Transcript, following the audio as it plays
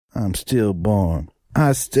I'm stillborn.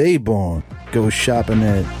 I stay born. Go shopping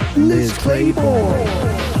at Liz Claiborne.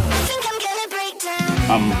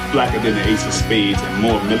 I'm blacker than the ace of spades and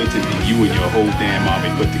more militant than you and your whole damn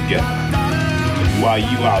army put together. While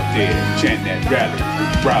you out there chanting at rallies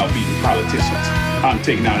with browbeating politicians, I'm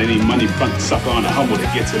taking out any money front sucker on a humble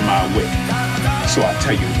that gets in my way. So I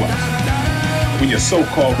tell you what, when your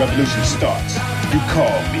so-called revolution starts, you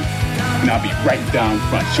call me, and I'll be right down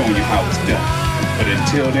front showing you how it's done. But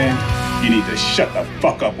until then, you need to shut the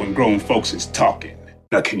fuck up when grown folks is talking.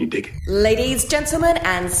 Now, can you dig it? Ladies, gentlemen,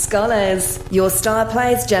 and scholars, your star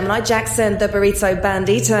players Gemini Jackson, the Burrito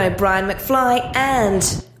Bandito, Brian McFly,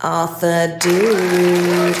 and Arthur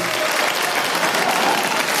Dude.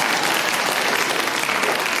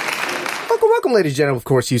 Welcome, ladies and gentlemen, of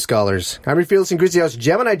course, you scholars. I'm your fearless and grizzy host,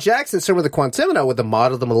 Gemini Jackson, sir with the Quantimino with the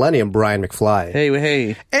mod of the Millennium, Brian McFly.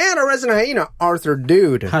 Hey. And our resident hyena, Arthur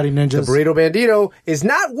Dude. Howdy, ninjas. The Burrito Bandito is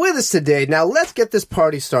not with us today. Now, let's get this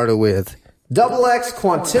party started with Double X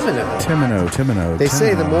Quantimino. Timino. They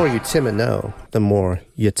say the more you Timino, the more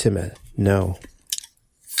you Timino.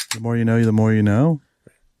 The more you know, the more you know?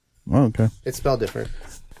 Oh, okay. It's spelled different.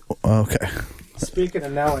 Okay. Speaking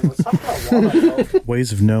of knowing, let's talk about walnut.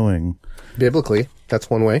 Ways of knowing. Biblically, that's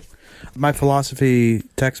one way. My philosophy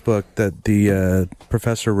textbook that the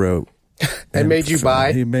professor wrote. And made you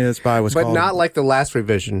buy? He made us buy was But called... not like the last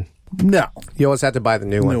revision. No. You always had to buy the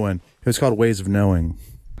new one. It was called Ways of Knowing.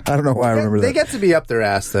 I don't know why I remember that. They get to be up their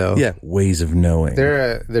ass, though. Yeah, Ways of Knowing.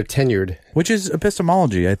 They're tenured. Which is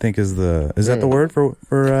epistemology, I think, is that the word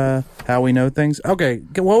for how we know things? Okay,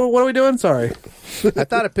 what are we doing? Sorry. I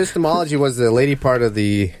thought epistemology was the lady part of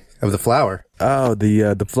the flower. Oh,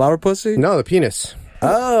 the flower pussy? No, the penis.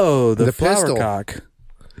 Oh, the flower pistol. cock.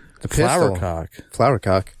 The Flower pistol. cock. Flower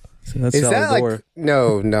cock. So that's Is that Salvador. like...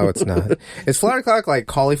 No, it's not. Is flower cock like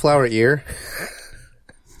cauliflower ear?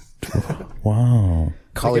 Wow.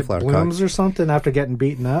 Cauliflower Like it cock. blooms or something after getting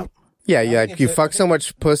beaten up. Yeah, you fuck so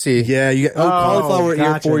much pussy. Yeah, you get cauliflower ear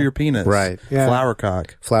gotcha. for your penis. Right. Yeah. Flower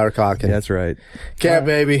cock. Flower cock. Yeah, that's right. Cat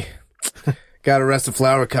baby. Got arrest a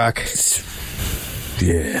flower cock.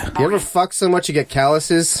 Yeah. You ever fuck so much you get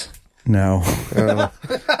calluses? No.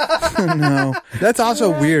 No. That's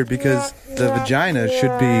also weird because the vagina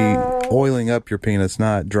should be oiling up your penis,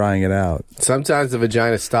 not drying it out. Sometimes the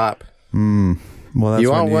vagina stop. Well, that's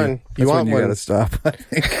You want when one. You that's want when you one. gotta stop. I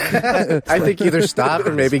think. I think either stop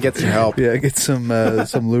or maybe get some help. Yeah, get some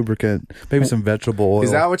lubricant, maybe some vegetable oil.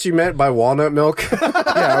 Is that what you meant by walnut milk?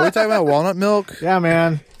 Yeah, are we talking about walnut milk? Yeah,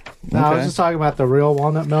 man. No, I was Okay. just talking about the real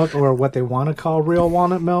walnut milk, or what they want to call real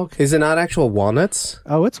walnut milk. Is it not actual walnuts?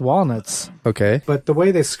 Oh, it's walnuts. Okay. But the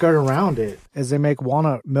way they skirt around it is they make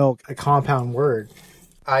walnut milk a compound word.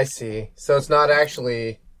 I see. So it's not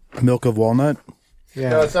actually... Milk of walnut? Yeah.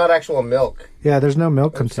 No, it's not actual milk. Yeah, there's no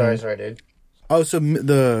milk I'm contained. sorry, dude. Oh, so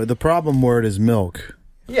the problem word is milk.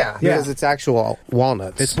 Yeah, because it's actual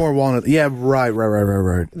walnuts. It's more walnut. Yeah,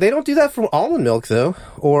 right. They don't do that for almond milk, though,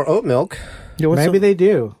 or oat milk. Yeah, what's Maybe up? they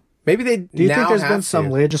do. Maybe they Do you now think there's have been some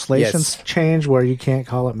to. legislation Yes. change where you can't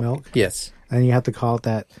call it milk? Yes. And you have to call it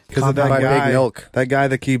that? Because of that By guy, Big Milk. that guy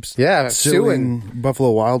that keeps Yeah, suing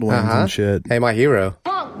Buffalo Wild Wings Uh-huh. and shit. Hey, my hero.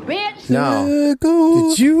 No. Did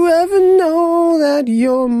Did you ever know that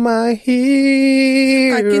you're my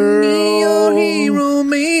hero? I can be your hero,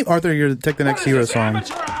 me. Arthur, you take the next hero song.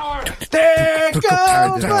 There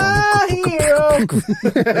goes my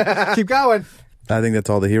hero. Keep going. I think that's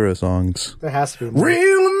all the hero songs. There has to be more.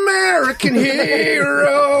 Real American hero.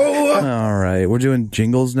 All right, we're doing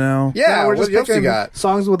jingles now. Yeah, we're what just else you picking got?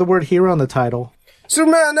 songs with the word hero in the title. So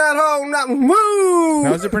man, that hole, not woo.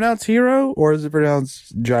 Now, is it pronounced hero or is it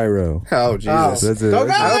pronounced gyro? Oh Jesus! That's it. Don't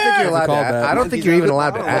go I don't think you're allowed to. Call that. I don't think you're even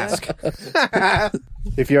allowed to ask.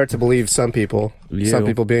 If you are to believe some people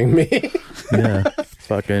being me. Yeah.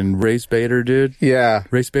 Fucking race baiter, dude. Yeah.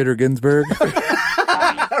 Race baiter Ginsburg.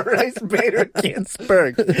 Rice Bader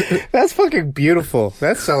Ginsburg. That's fucking beautiful.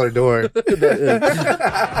 That's cellar door.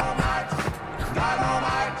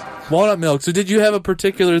 Walnut milk. So did you have a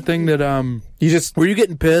particular thing that You just were you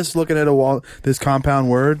getting pissed looking at this compound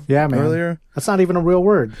word Yeah, man. earlier? That's not even a real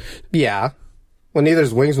word. yeah. Well,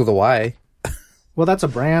 neither's Wings with a Y. Well, that's a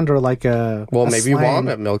brand or like a Well, a maybe slang.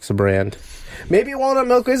 Walnut Milk's a brand. Maybe Walnut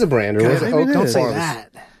Milk is a brand, or was it maybe Oak it Don't is. say Farms? that.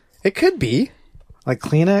 It could be. Like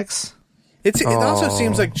Kleenex. It also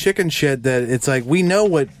seems like chicken shit that it's like we know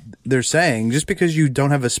what they're saying. Just because you don't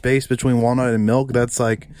have a space between walnut and milk, that's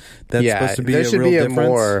supposed to be there a should real be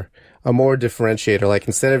difference. a more differentiator. Like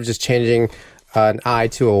instead of just changing an I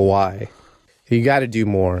to a Y, you got to do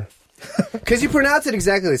more. Because you pronounce it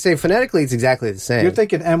exactly the same. Phonetically, it's exactly the same. You're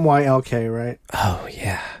thinking Mylk, right? Oh,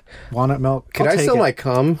 yeah. Walnut milk. Could I'll I take sell it. my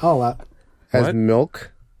cum as What?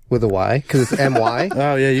 milk with a Y? Because it's M-Y.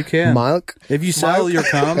 Oh yeah, you can. Mylk. If you sell your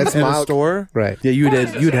cum That's in a Mylk. store, Right. Yeah,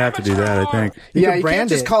 you'd have to do that. I think. Yeah, could you brand can't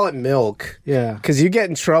just it. call it milk. Yeah. Because you get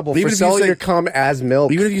in trouble Even for if you selling say- your cum as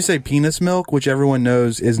milk. Even if you say penis milk, which everyone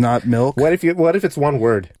knows is not milk, What if it's one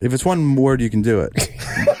word? if it's one word, you can do it.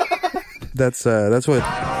 That's what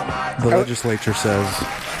the legislature says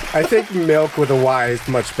I think milk with a Y is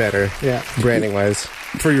much better. Yeah. Branding wise.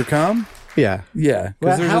 for your cum. Yeah. Yeah,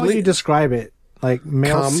 Well, there's how at would you least- describe it? Like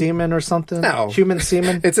male Cum? semen or something? No. Human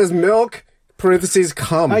semen? It says milk, parentheses,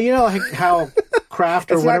 cum. You know like how Kraft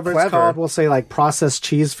or It's not whatever it's clever. called will say like processed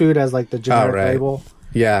cheese food as like the generic right. label.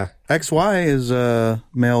 Yeah. XY is a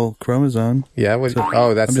male chromosome. Yeah. That's I'm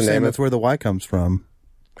the just saying name that's where the Y comes from.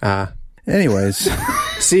 Ah. Anyways,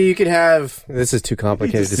 See, you could have, this is too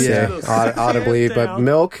complicated to say audibly, but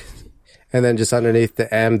milk, and then just underneath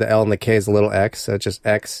the M, the L, and the K is a little X, so it's just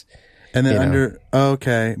X. and then You know. under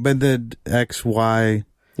okay, but the XY.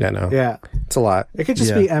 Yeah, no. Yeah. It's a lot. It could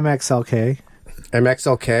just Yeah. be MXLK.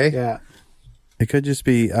 MXLK? Yeah. It could just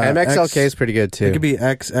be MXLK is pretty good, too. It could be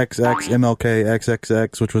XXX MLK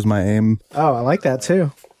XXX, which was my aim. Oh, I like that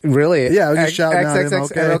too. Really? Yeah, I was just shouting out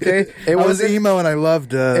XXX MLK. It I was wasn't emo and I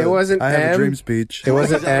loved. It wasn't I have M. a dream speech. It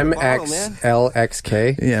wasn't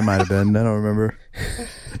MXLXK. Yeah, it might have been. I don't remember.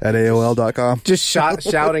 At AOL.com. Just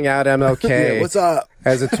shouting out MLK. Yeah, what's up?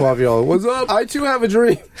 As a 12-year-old. What's up? I too have a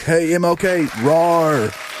dream. Hey, MLK, Rawr.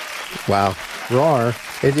 Wow. Rawr.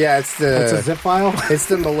 It's It's a the zip file. it's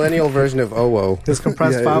the millennial version of OwO. This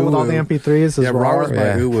compressed Yeah, file with all the ooh. MP3s is Yeah, Rawr is Rawr. my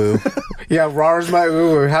Yeah. OwO. Yeah, Rawr's my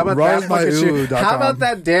OwO. How about Rawr's that my fucking shit? OwO.com. How about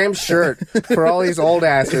that damn shirt for all these old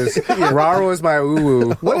asses? Rawr was my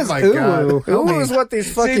OwO. What is my ooh? God. OwO is what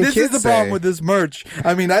these fucking See, this kids is the problem say. with this merch.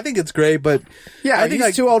 I mean, I think it's great, but Yeah, I think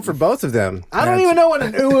he's too old for both of them. I don't even know what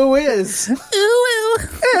an ooh is.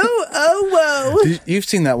 You've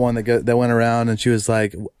seen that one that went around, and she's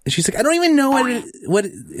like, I don't even know what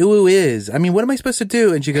OwO is. I mean, what am I supposed to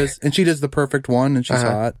do? And she goes, and she does the perfect one, and she's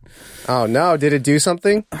hot. Oh no, did it do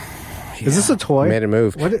something? Is this a toy? Made a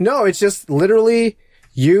move. What No, it's just literally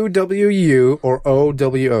UWU or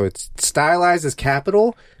OWO. It's stylized as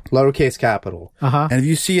capital, lowercase capital. And if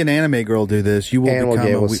you see an anime girl do this, you will Animal become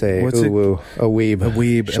Game a will wee- say, what's it? ooh, a weeb. A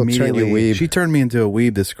weeb She'll immediately. turn you weeb. She turned me into a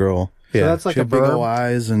weeb. This girl. So Yeah. that's like She a had big old verb.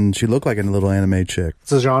 eyes, and she looked like a little anime chick.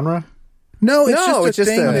 It's a genre. No, it's No, it's just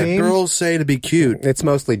a just thing a that meme. girls say to be cute. It's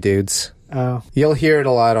mostly dudes. Oh. You'll hear it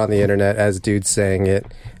a lot on the internet as dudes saying it.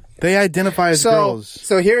 They identify as So, girls.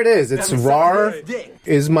 so here it is. It's Rawr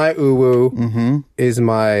is my OwO, is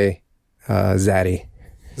my Zaddy.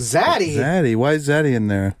 Zaddy. Zaddy. Why is Zaddy in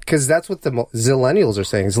there? Because that's what the Zillennials are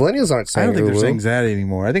saying. Zillennials aren't I saying don't think OwO. they're saying Zaddy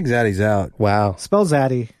anymore. I think Zaddy's out. Wow. Spell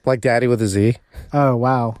Zaddy. Like daddy with a Z. Oh,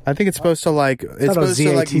 wow. I think it's supposed to it was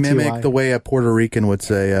ZATTY. mimic the way a Puerto Rican would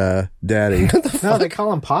say daddy. No, they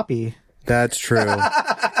call him Poppy. That's true.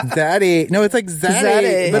 Zaddy. No, it's like Zaddy.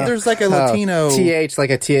 Zaddy. But there's like a Latino. TH,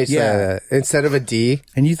 like a TH Yeah. instead of a D.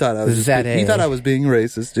 And you thought I was Zaddy. you thought I was being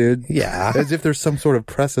racist, dude. Yeah. As if there's some sort of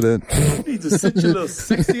precedent. Need to sit your little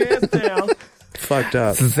sexy ass down. Fucked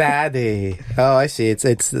up. Zaddy. Oh, I see. It's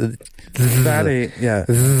Zaddy. Yeah.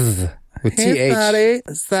 with Hey, TH. Zaddy.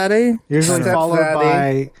 Zaddy. Usually Step followed Zaddy.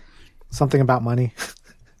 by something about money.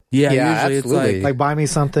 Yeah, Yeah, usually absolutely. it's Like buy me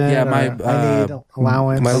something. Yeah, or my, I need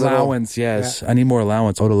allowance. my little- allowance, yes. I need more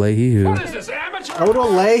allowance. Odalehi.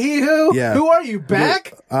 Odalehi who? Yeah. Who are you,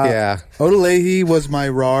 back? Yeah. Odalehi was my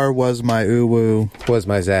Rawr, was my OwO. Was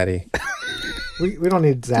my Zaddy. We don't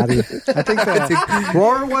need Zaddy. I think that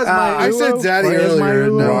Roar was my I said Uwo, Zaddy or is my earlier.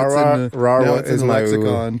 Uwo? No, it's in the, Rawr no, it's in is the my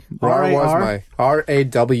lexicon. Rawr was R-A-R? my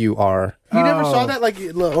RAWR. You never saw that? Like,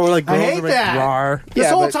 or like I girls hate are like, that. Rawr. This Yeah,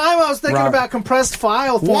 whole but- time I was thinking Rawr. about compressed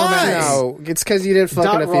file Why? formats. No, it's because you didn't fuck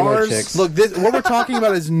Dot enough emo Rawrs. chicks. Look, what we're talking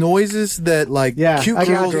about is noises that like Yeah, cute I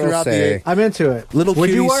got girls girls throughout say. the I'm into it. Little Would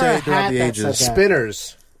you cuties wear say a throughout hat the that ages. said that?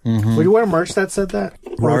 Spinners. Would you wear merch that said that?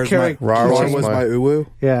 Or Rawr carry- was my OwO.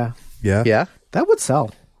 Yeah, Yeah. Yeah. that would sell.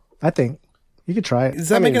 I think you could try it. Does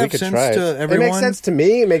that make enough sense to everyone? It makes sense to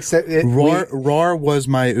me. It makes sense. Rawr was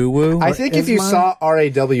my OwO. I think Is if you mine- saw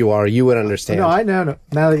RAWR, you would understand. No, I know.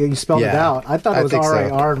 Now that you spelled it Yeah, out, I thought I it was think so.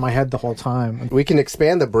 RAR in my head the whole time. We can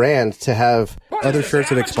expand the brand to have, Other shirts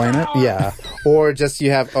that explain it. yeah, or just you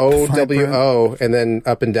have OWO and then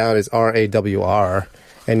up and down is RAWR,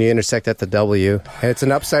 and you intersect at the W, and it's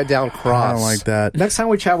an upside down cross. I don't like that. Next time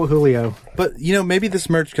we chat with Julio, But, maybe this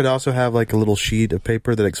merch could also have like a little sheet of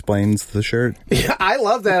paper that explains the shirt. Yeah, I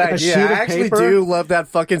love that idea. sheet I of actually paper? do love that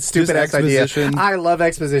fucking stupid ass idea. exposition. I love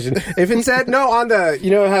exposition. If it said, on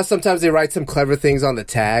the, how sometimes they write some clever things on the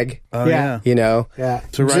tag? Oh, Yeah. yeah. Yeah.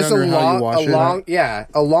 So right Just under how you wash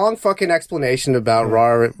a long fucking explanation about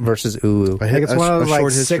Rawr versus OwO. I think it's one of those like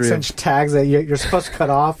 6-inch tags that you're supposed to cut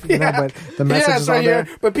off, but the message is right on there.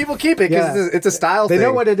 here. But people keep it because it's a style They thing.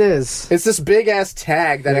 know what it is. It's this big ass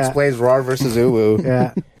tag that explains Rawr versus OwO.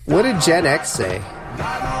 Yeah. What did Gen X say?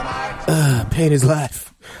 Pain is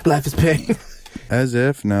life. Life is pain. As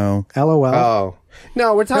if, no. LOL. Oh.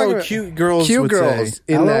 No, we're talking about cute girls Cute would girls say.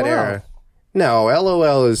 in that LOL. era. No,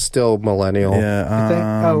 LOL is still millennial.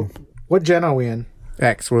 Yeah. What gen are we in?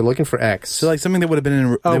 X. We're looking for X. So like something that would have been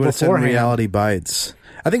in, they would have said in beforehand. Reality Bites.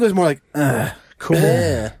 I think it was more like, Cool.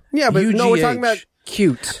 yeah, but no, we're talking about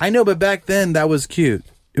cute. I know, but back then that was cute.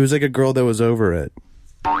 It was like a girl that was over it.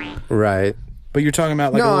 Right. But you're talking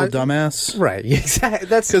about like No, a little dumbass? Right. Exactly.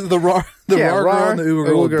 That's Because the Rawr girl and the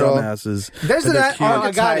OwO girl are dumbasses. There's But they're that cute.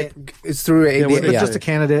 I got archetype. It's through a It's just a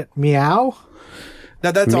candidate. Meow?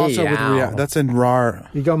 Now that's also with Meow. that's in Rawr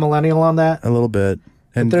You go millennial on that? a little bit.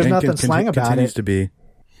 And there's and nothing slang about continues it. to be.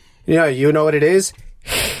 You know what it is?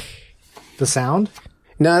 The sound?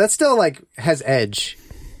 No, that still like has edge.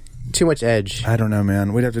 Too much edge. I don't know,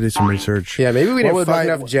 man. We'd have to do some research. Yeah, maybe we What didn't would fuck my-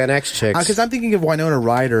 enough Gen X chicks. Because I'm thinking of Winona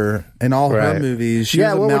Ryder in all her Right. movies. She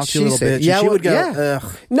Yeah, was a what would mouthy she little say? bitch. Yeah, and she what- would go, yeah.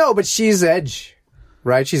 ugh. No, but she's edge,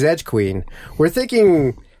 right? She's edge queen. We're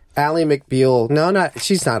thinking Ally McBeal. No,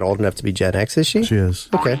 she's not old enough to be Gen X, is she? She is.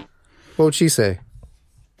 Okay. What would she say?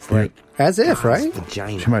 As if, right? She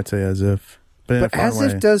might say as if. But in a But fun as way.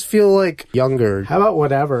 if does feel like younger. How about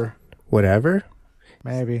whatever? Whatever.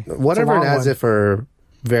 Maybe. Whatever and It's a long as one. if are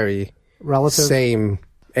very Relative. same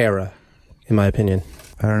era, in my opinion.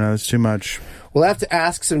 I don't know. It's too much. We'll have to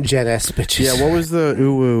ask some Gen S bitches. Yeah, what was the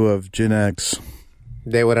OwO of Gen X?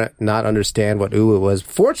 They would not understand what OwO was.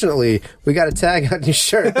 Fortunately, we got a tag on your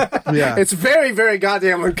shirt. Yeah. It's very, very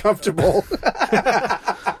goddamn uncomfortable.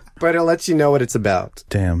 But it'll let you know what it's about.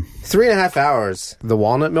 Damn. 3.5 hours. The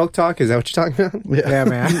walnut milk talk? Is that what you're talking about? Yeah,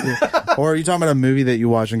 man. Or are you talking about a movie that you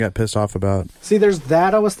watched and got pissed off about? See, there's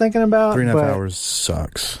that I was thinking about. 3.5 but hours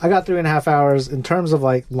sucks. I got 3.5 hours in terms of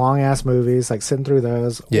like long ass movies, like sitting through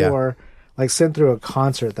those, Yeah. or like sitting through a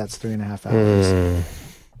concert that's 3.5 hours.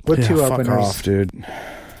 With Yeah, two fuck openers. off, dude.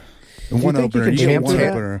 One think you opener. can You get jam one through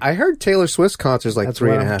that? opener. I heard Taylor Swift's concert's like That's 3.5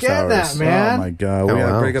 what I'm getting hours. at, man. Oh my god, we Oh,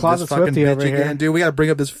 gotta wow. bring up Closet this fucking Swiftie over bitch here. again, dude. We gotta bring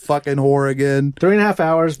up this fucking whore again. 3.5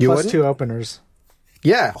 hours You plus wouldn't? 2 openers.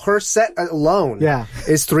 Yeah, her set alone Yeah.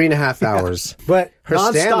 is 3.5 hours. But Her nonstop.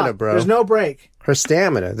 stamina, bro. There's no break. Her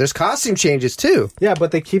stamina. There's costume changes too. Yeah,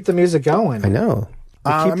 but they keep the music going. I know.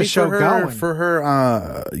 Keep the show for her, going. For her,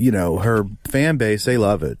 her fan base, they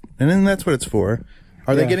love it, and then that's what it's for.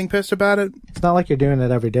 Are they Yeah. getting pissed about it? It's not like you're doing it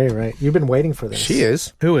every day, right? You've been waiting for this. She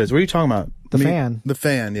is. Who is? What are you talking about? The fan. The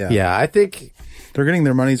fan. Yeah. Yeah, I think. They're getting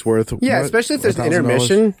their money's worth. Yeah, What, especially if there's an $1,000?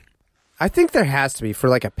 intermission. I think there has to be for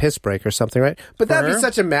like a piss break or something, right? But that'd be her?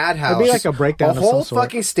 such a madhouse. It'd be like a breakdown A of whole some sort.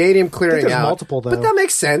 fucking stadium clearing there's out. multiple, though. But that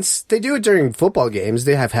makes sense. They do it during football games.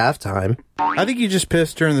 They have halftime. I think you just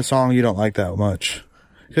pissed during the song you don't like that much.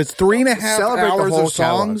 Because 3.5 Celebrate the hours whole of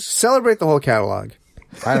catalog. songs. Celebrate the whole catalog.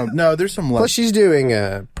 I don't know. There's some Plus, less. she's doing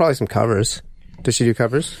probably some covers. Does she do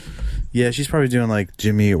covers? Yeah, she's probably doing like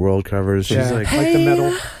Jimmy Eat World covers. She's Yeah. like, Like the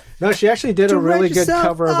middle. No, she actually did a really good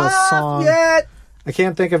cover of a song. Yet. I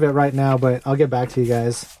can't think of it right now, but I'll get back to you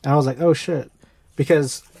guys. And I was like, oh shit.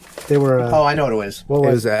 Because they were... Oh, I know what it was. What It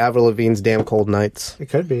was was Avril Lavigne's Damn Cold Nights. it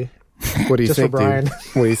could be. What do you Just for think, Brian. dude?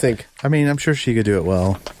 What do you think? I mean, I'm sure she could do it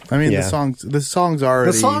well. I mean, Yeah. the song's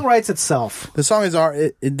already. The song writes itself. The song is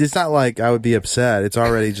it's not like I would be upset. It's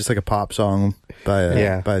already just like a pop song by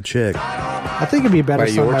a chick. I think it'd be better By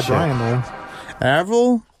sung your by chick. Brian, though.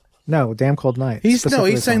 Avril? No, Damn Cold Night. He's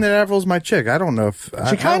specifically saying sung. that Avril's my chick. I don't know if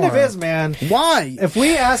She kind of is, man. Why? If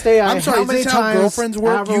we asked AI I'm sorry. how Is many this how times girlfriends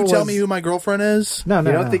work? Avril You tell was- me who my girlfriend is. No,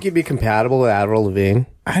 You don't think you'd be compatible with Avril Lavigne?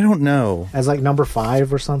 I don't know. as like number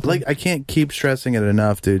 5 or something. Like I can't keep stressing it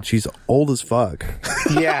enough, dude. She's old as fuck.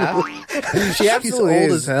 Yeah. She absolutely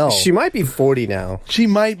old is. as hell. She might be 40 now. She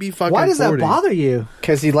might be fucking. why does 40. that bother you?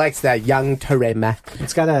 Because he likes that young Terema.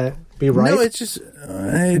 It's gotta be right. No, it's just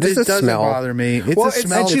it Just just a doesn't smell. bother me. It's Well, a it's-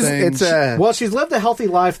 smell and she's- thing. it's a- well, she's lived a healthy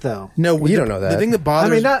life, though. No, You don't know that. The thing that I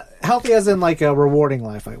bothers mean, not healthy as in like a rewarding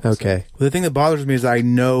life. I would say. Okay. the thing that bothers me is I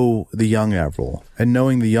know the young Avril, and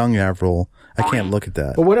knowing the young Avril, I can't look at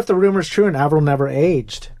that. But what if the rumor's true and Avril never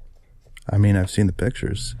aged? I mean, I've seen the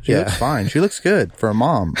pictures. She Yeah. looks fine. She looks good for a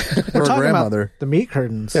mom, for a Talking grandmother. about the meat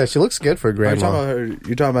curtains. Yeah, she looks good for a You're talking grandma. about her.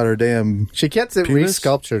 You're talking about her damn. She gets it Penis?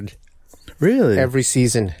 re-sculptured. Really? Every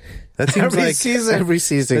season. That seems Every like season. Every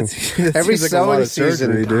season. that Every seems like a lot sewing of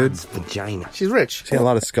surgery, season. dude. She's rich. She had a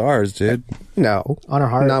lot of scars, dude. No. On her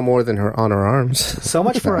heart. Not more than on her arms. So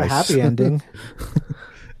much for a happy ending.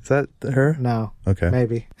 Is that her? No. Okay.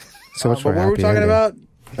 Maybe. So much for But a what were we happy talking ending. about?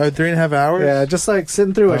 3.5 hours? Yeah, just like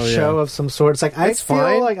sitting through a Oh, yeah. show of some sort. It's like I It's feel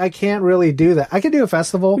fine. like I can't really do that. I could do a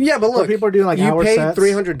festival. Yeah, but where look, people are doing like you hour paid sets.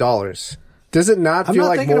 $300. Does it not I'm feel not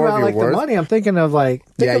like thinking more about of your like worth? the money. I'm thinking of like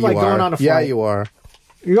Yeah, going you are. on a flight. Yeah, you are.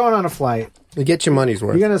 You're going on a flight. You get your money's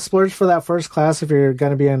worth. You're gonna splurge for that first class if you're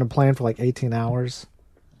gonna be in a plane for like 18 hours.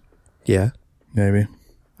 Yeah. Maybe.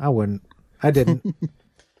 I wouldn't. I didn't.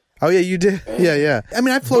 Oh, yeah, you did. Yeah. I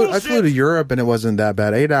mean, I flew to Europe and it wasn't that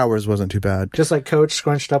bad. 8 hours wasn't too bad. Just like Coach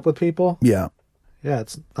scrunched up with people. Yeah. Yeah,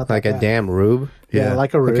 it's not Like that a bad. damn rube. Yeah, Yeah.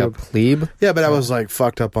 like a Like a rube. plebe. Yeah, but I was like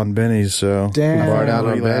fucked up on bennies, so. Damn. Bar down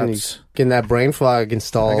on relapse. Benny's. Getting that brain fog I got a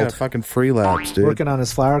installed. fucking free lapse, dude. Working on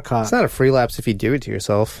his flower cot. It's not a free lapse if you do it to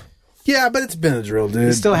yourself. Yeah, but it's Benadryl, dude.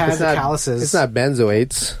 He still has It's the not, calluses. it's not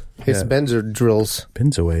benzoates. It's Yeah. benzodrills.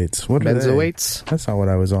 Benzoates. What are they? Benzoates? That's not what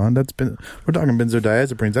I was on. We're talking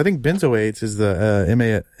benzodiazepines. I think benzoates is the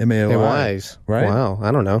MAOI. MAOIs. Right? Wow.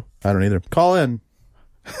 I don't know. I don't either. Call in.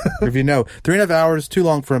 If you know. 3.5 hours, too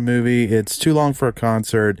long for a movie. It's too long for a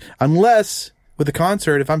concert. Unless, with a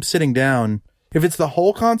concert, if I'm sitting down, if it's the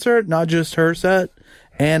whole concert, not just her set,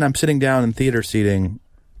 and I'm sitting down in theater seating,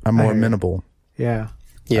 I'm more amenable. Yeah.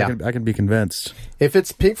 Yeah. I can be convinced. If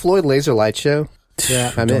it's Pink Floyd Laser Light Show,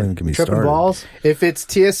 Yeah. I'm Don't in. even get me Tripping started. balls. If it's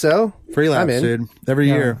TSO, Free I'm lapse, in. dude. Every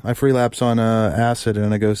year, I free lapse on acid,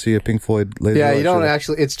 and I go see a Pink Floyd laser. Yeah, light you don't show.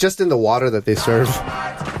 actually. It's just in the water that they serve.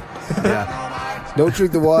 Yeah. Don't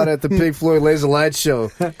drink the water at the Pink Floyd Laser Light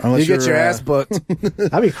Show. Unless You get you're, your ass booked.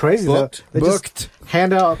 That'd be crazy Booked. though. They Booked. just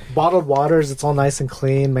hand out bottled waters. It's all nice and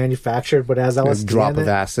clean, manufactured, but it has A LSD drop in of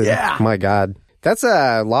it. acid. Yeah. My God. That's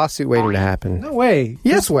a lawsuit waiting to happen. No way.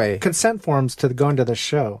 Yes way. Consent forms to go into the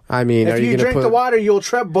show. I mean, if are you you gonna drink put... the water, you'll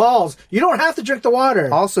trip balls. You don't have to drink the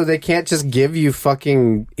water. Also, they can't just give you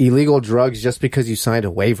fucking illegal drugs just because you signed a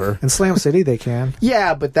waiver. In Slam City, they can.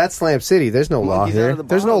 Yeah, but that's Slam City. There's no law here.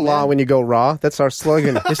 There's no law when you go raw. That's our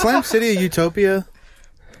slogan. Is Slam City a utopia?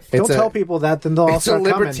 Don't tell people that, then they'll all It's a start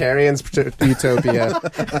coming. libertarian's utopia.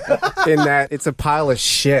 In that it's a pile of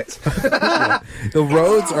shit. The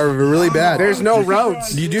roads are really bad. There's no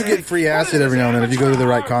roads. You do get free acid every now and then if you go to the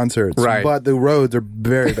right concerts. Right. But the roads are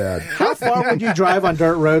very bad. How far would you drive on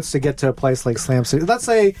dirt roads to get to a place like Slam City? Let's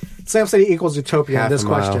say Slam City equals Utopia in Half this a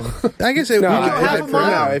mile. question. I guess it No, would. if Half it- a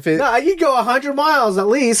mile. no, if it- No, you'd go 100 miles at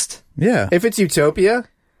least. Yeah. If it's Utopia,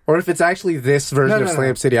 or if it's actually this version No, of no, Slam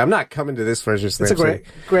no. City, I'm not coming to this version of Slam It's a City.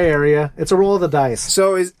 gray area. It's a roll of the dice.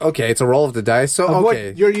 So it's a roll of the dice. So Of okay,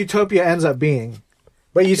 what your Utopia ends up being.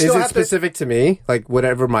 But you is still it have specific to me? Like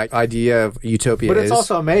whatever my idea of Utopia to. But is. it's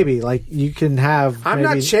also a maybe. Like you can have. I'm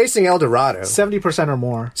maybe not chasing El Dorado. 70% or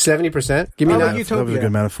more. 70%. Give me How about that. you- That was a Utopia.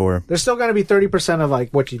 good metaphor. There's still going to be 30% of like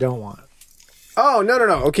what you don't want. Oh no.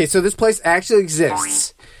 Okay, so this place actually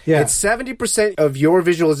exists. Yeah. It's 70% of your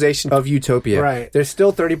visualization of Utopia. Right. There's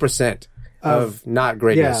still 30% of not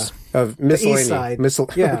greatness. Of miscellany. east side. Oh,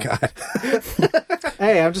 Yeah. God.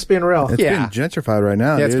 Hey, I'm just being real. It's Yeah. being gentrified right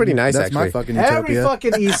now. Yeah, it's dude. pretty nice, That's my actually. fucking Every utopia.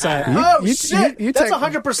 fucking east side. Oh, you- shit. you That's take-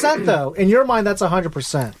 100% though. In your mind, that's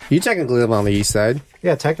 100%. You technically live on the east side.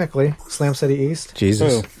 Yeah, technically. Slam City East.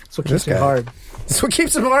 Jesus. Who? That's what keeps This me guy. hard. That's what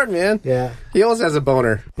keeps him hard, man. Yeah. He always has a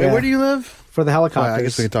boner. Wait, Yeah. where do you live? For the helicopters. I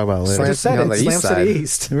guess we can talk about it I later. just said on it. the Slam east City side.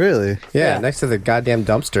 East. Really? Yeah, Yeah. next to the goddamn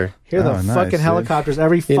dumpster. Hear the Oh, nice, fucking dude. helicopters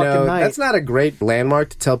every You fucking know, night. that's not a great landmark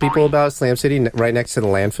to tell people about Slam City, right next to the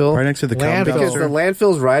landfill. Right next to the Landfill. Because the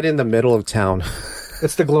landfill's right in the middle of town.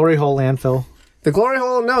 It's the Glory Hole landfill. The Glory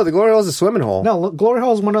Hole? No, the Glory Hole is a swimming hole. No, Glory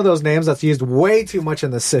Hole is one of those names that's used way too much in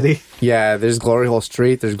the city. Yeah, there's Glory Hole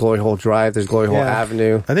Street, there's Glory Hole Drive, there's Glory Hole Yeah.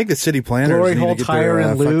 Avenue. I think the city planners Glory need hole, to get tire, their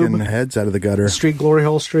and lube. fucking heads out of the gutter. Street Glory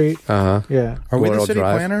Hole Street. Uh-huh. Yeah. Are we the Laurel city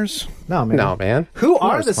Drive. planners? No, man. No, man. Who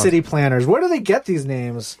are Not the city planners? Where do they get these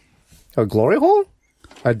names? A Glory Hole?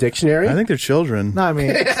 A dictionary? I think they're children. No, I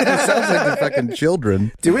mean, It sounds like they're fucking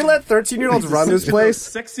children. Do we let 13-year-olds run this place?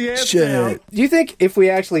 Sexy ass Shit. town. Do you think if we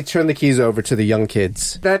actually turn the keys over to the young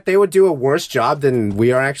kids, that they would do a worse job than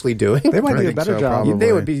we are actually doing? they might I do a think better so, job. probably.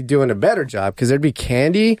 They would be doing a better job because there'd be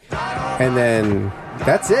candy, and then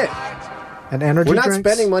that's it. And energy We're not drinks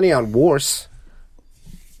spending money on wars.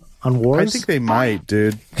 on I wars. think they might,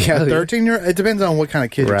 dude. Yeah, A 13-year, it depends on what kind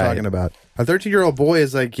of kid Right. you're talking about. A 13-year-old boy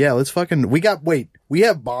is like, yeah, let's fucking, we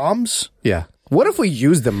have bombs? Yeah. What if we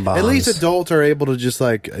use them bombs? At least adults are able to just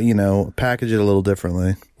like, package it a little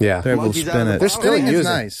differently. Yeah. They're able to spin it. They're still Spinning is using-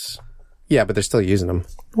 nice. Yeah, but they're still using them.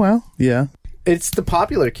 Well, yeah. It's the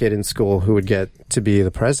popular kid in school who would get to be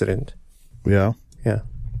the president. Yeah. Yeah.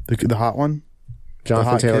 The hot one?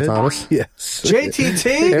 Jonathan hot Taylor kid? Thomas. Yes.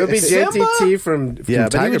 JTT? It would be Simba? JTT from Yeah,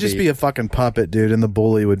 but he Tiger would just Beat. be a fucking puppet, dude, and the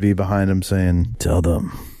bully would be behind him saying, "Tell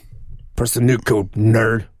them." Press the new code,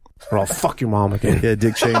 nerd, or I'll fuck your mom again. Yeah,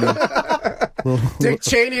 Dick Cheney. Dick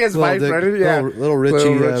Cheney as Little my Dick- friend. Yeah, little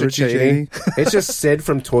Richie, Richie Cheney. It's just Sid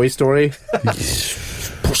from Toy Story.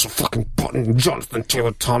 Push the fucking button, Jonathan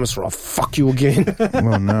Taylor Thomas, or I'll fuck you again.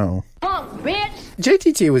 Oh no.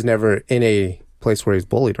 JTT was never in a place where he's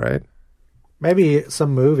bullied, right? Maybe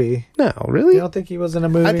some movie. No, really? You don't think he was in a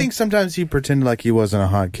movie? I think sometimes he pretended like he wasn't a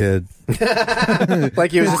hot kid.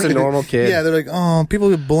 Like he was just a normal kid. Yeah, they're like, oh, people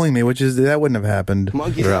would bully me, that wouldn't have happened in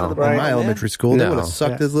Bro. my elementary school. They No. would have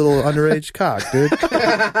sucked his little underage cock, dude.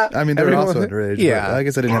 I mean, they were also underage. Yeah. But I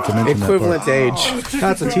guess I didn't have to mention Equivalent that age.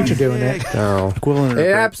 that's a teacher doing it. No. Equivalent.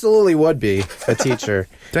 It absolutely would be a teacher.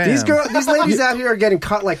 Damn. These ladies out here are getting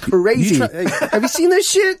cut like crazy. Have you seen this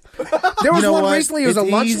shit? There was You know one what? recently. It was It's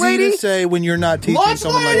a lunch easy lady. to say when you're not teaching Lunch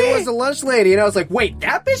someone lady. like It was a lunch lady, and I was like, "Wait,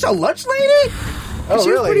 that bitch a lunch lady? Oh,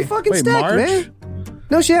 she was pretty fucking Wait, stacked, Marge? man."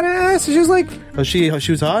 No, she had an ass. She was like, Oh, she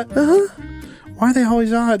was hot? Uh-huh. Why are they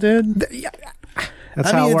always hot, dude? That's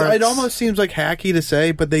I how mean, it works. it almost seems like hacky to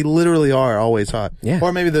say, but they literally are always hot. Yeah.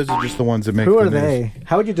 Or maybe those are just the ones that make Who the are news. they?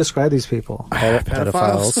 How would you describe these people?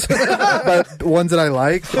 pedophiles. But ones that I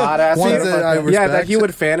like. Hot ass. Ones that I respect. Yeah, that he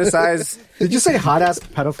would fantasize. Did you say hot ass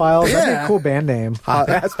pedophiles? That'd be Yeah. a cool band name.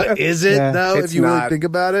 Is it, Yeah. though, It's if you really not. think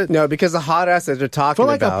about it? No, because the hot ass that they're talking For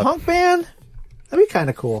like about. a punk band? That'd be kind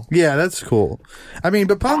of cool. Yeah, that's cool. I mean,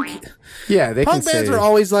 but punk Yeah, they bands can say, are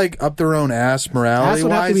always like up their own ass Ass morality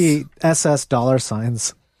would have to wise. be SS dollar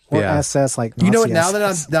signs. Or Yeah. SS like You know what? Nazi Now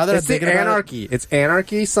SS. that I'm It's the thinking about anarchy. It's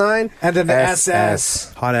anarchy sign. And then the SS.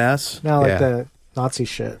 SS. it, hot ass. Now like Yeah. the Nazi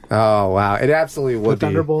shit. Oh wow, it absolutely would The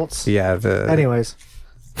be. Thunderbolts. Yeah. The Anyways.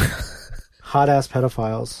 Hot ass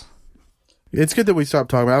pedophiles. It's good that we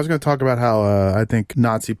stopped talking about. I was going to talk about how I think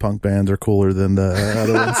Nazi punk bands are cooler than the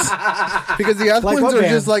other ones because the other Like ones what are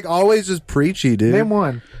band? just like always just preachy, dude. Name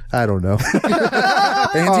one. I don't know.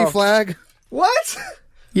 Anti-flag. What?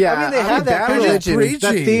 Yeah, I mean, they have that Bad kind of religion. preachy.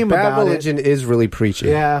 that theme Bad about religion is really preachy.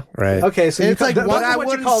 Yeah. Right. Okay, so And you it's like, that's what I what you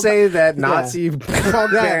wouldn't call say that Nazi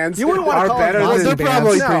punk bands you wouldn't wanna are call better them than Nazi They're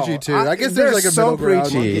probably bands. preachy too. I guess there's like a so middle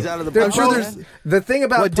ground. preachy. I'm sure there's. The thing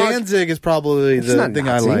about But punk, Danzig is probably the not thing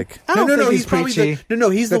Nazi. I like. I don't think he's probably preachy.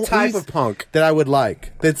 he's the type he's of punk, that I would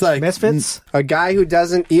like. That's like Misfits? a guy who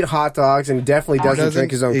doesn't eat hot dogs and definitely doesn't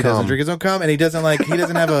drink his own He cum. doesn't drink his own cum, and he doesn't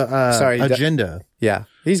have a Sorry, he do- agenda. Yeah,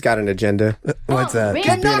 he's got an agenda. What's that?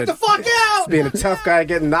 Get knocked the fuck out! Being a tough guy,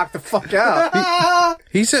 getting knocked the fuck out.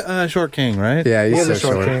 He's a short king, right? Yeah, he's He's so a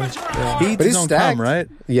short short. king. He eats But his he's own stacked. cum, right?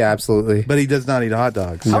 Yeah, absolutely. But he does not eat hot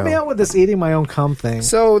dogs. Help me out with this eating my own cum thing.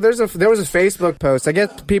 So there was a Facebook post. I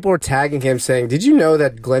guess people were tagging him saying, "Did you know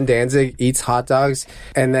that Glenn Danzig eats hot dogs?"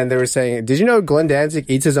 And then they were saying, "Did you know Glenn Danzig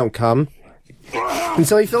eats his own cum?" And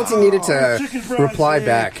so he felt he needed to reply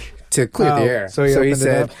back to clear the air. so he opened it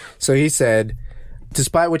up? he said,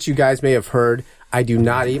 "Despite what you guys may have heard, I do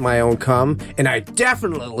not eat my own cum, and I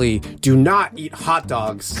definitely do not eat hot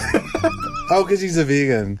dogs." Oh, because he's a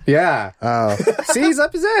vegan. Yeah. Oh, See, he's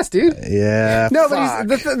up his ass, dude. yeah. No, fuck.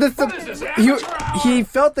 but he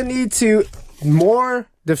felt the need to more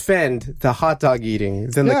defend the hot dog eating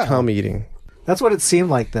than the Yeah. cum eating. That's what it seemed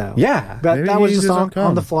like, though. Yeah. But Maybe that he was uses just his own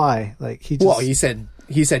on the cum. fly. Like he just. Well, he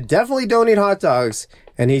said definitely don't eat hot dogs,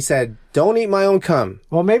 and he said don't eat my own cum.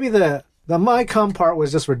 Well, maybe the my cum part was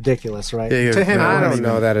just ridiculous, right? Yeah, to him, no, it I was- don't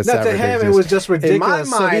know that it's No, that to him, ridiculous. it was just ridiculous. In my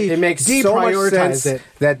so mind, he it makes so much deprioritized sense it.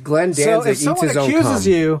 that Glenn So Danzig if eats someone his own accuses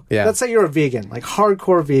cum. you, Yeah. let's say you're a vegan, like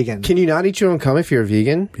hardcore vegan. Can you not eat your own cum if you're a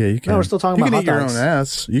vegan? Yeah, you can. No, we're still talking you about can eat hot your dogs. own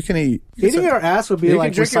ass. You can eat. Eating your ass would be You can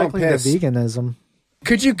like drink your own recycling piss. the veganism.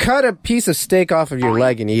 Could you cut a piece of steak off of your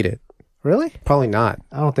leg and eat it? Really? Probably not.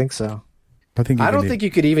 I don't think so. I think. I don't think you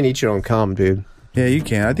could even eat your own cum, dude. Yeah, you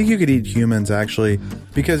can. I think you could eat humans actually,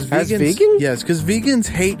 because vegans. As vegan? Yes, because vegans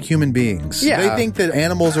hate human beings. Yeah. They think that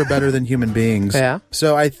animals are better than human beings. Yeah.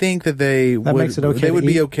 So I think that they would. makes it okay They to would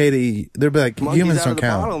be eat? okay to eat. They'd be like humans don't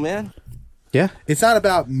count. man. Yeah. It's not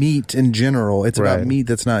about meat in general. It's Right. about meat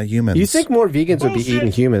that's not humans. You think more vegans would be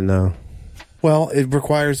eating human though? Well, it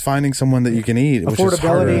requires finding someone that you can eat, which is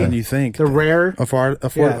harder Affordability. than you think. The rare. I prefer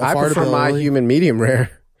my affordability. human medium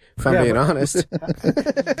rare. If I'm Yeah, being but- honest,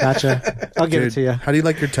 Gotcha. I'll give it Dude, to you. how do you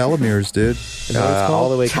like your telomeres, dude? all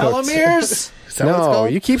the way cooked. Telomeres? Is that what it's No,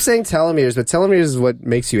 called? you keep saying telomeres, but telomeres is what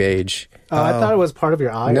makes you age. I thought it was part of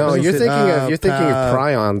your eye. No, Wasn't you're it? thinking of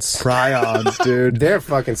prions. Prions, dude. They're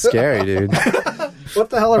fucking scary, dude. What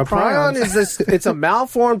the hell are A prion prions? is this. It's a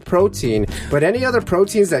malformed protein, but any other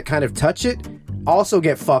proteins that kind of touch it also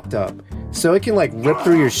get fucked up. So it can like rip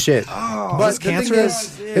through your shit. But It's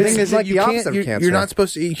cancerous. The thing is like that the opposite of cancer. you're not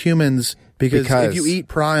supposed to eat humans because if you eat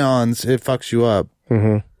prions, it fucks you up.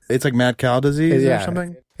 Mm-hmm. It's like mad cow disease or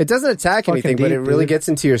something. It doesn't attack anything, but it really gets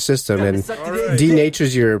into your system and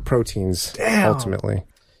denatures your proteins, ultimately.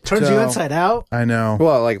 Turns you inside out. I know.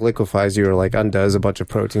 Well, like liquefies you or like undoes a bunch of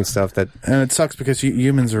protein stuff that... And it sucks because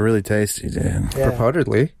humans are really tasty, dude. Yeah.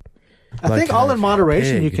 Purportedly. I think all in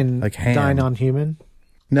moderation pig, you can like ham. dine on human.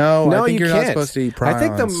 No, I think you you're can't. not supposed to eat prions. I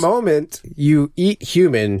think the moment you eat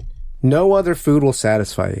human, no other food will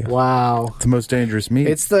satisfy you. Wow. It's the most dangerous meat.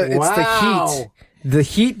 It's the heat. The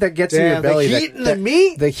heat that gets in your belly. The heat in the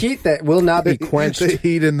meat? The heat that will not be quenched. the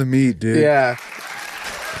heat in the meat, dude. Yeah.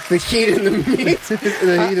 The heat in the meat. The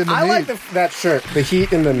heat in the I meat. like that shirt. The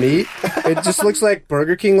heat in the meat. It just looks like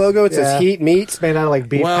Burger King logo. It says heat meat. It's made out of like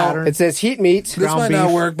beef pattern. It says heat meat. This might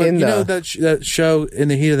not work, but you know that show In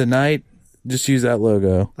the Heat of the Night? Just use that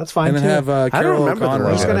logo. That's fine, and then too. have I don't Carol remember the O'Connor.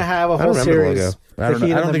 logo. He's going to have a I don't whole remember the series. logo.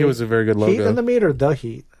 I don't think it was a very good logo. Heat in the meat or the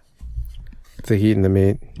heat? The heat in the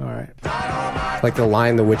meat. All right. Like the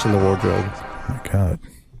Lion, the Witch, and the Wardrobe. Oh my God.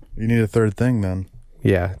 You need a third thing then.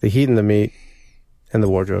 Yeah, the heat in the meat and the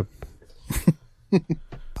wardrobe.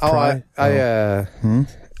 I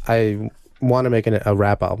want to make a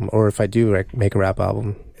rap album, or if I do make a rap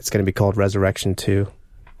album, it's going to be called Resurrection 2.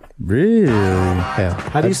 Really? Yeah.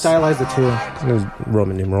 How do you stylize the two? It was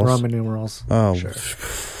Roman numerals. Roman numerals. Oh,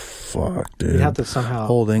 fuck, dude. You have to somehow...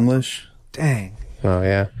 Old English? Dang. Oh,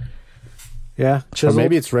 yeah. Yeah. Or Chiseled.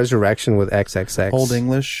 maybe it's Resurrection with XXX. Old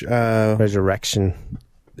English? Resurrection.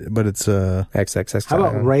 But it's XXX. How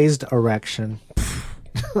about raised erection?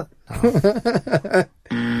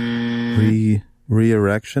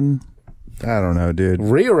 Re-erection? I don't know, dude.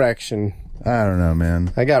 Re-erection. I don't know,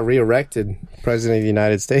 man. I got re-erected. President of the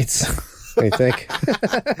United States. What do you think?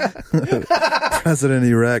 President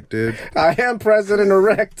erect, dude. I am President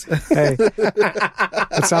erect. Hey.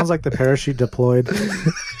 It sounds like the parachute deployed.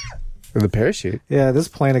 The parachute? Yeah, this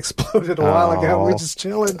plane exploded a while ago. We're just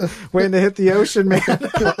chilling, waiting to hit the ocean, man.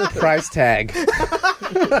 Price tag.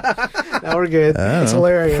 Now we're good. It's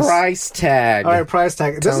hilarious. Price tag. All right, price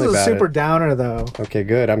tag. This is a super downer, though. Okay,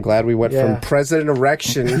 good. I'm glad we went from President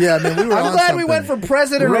Erection. Yeah, I mean, we were I'm on glad something. we went from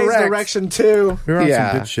President Raised Erect. erection 2. We were on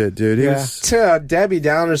some good shit, dude. He was... To Debbie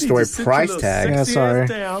Downer's story, price tag. Yeah, sorry.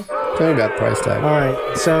 Tell me about price tag. All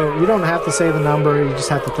right, so you don't have to say the number. You just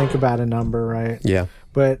have to think about a number, right? Yeah.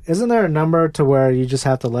 But isn't there a number to where you just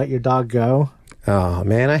have to let your dog go? Oh,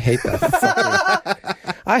 man, I hate that.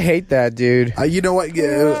 I hate that, dude. You know what?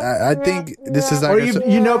 I think this is not... Or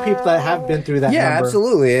you know people that have been through that Yeah, number.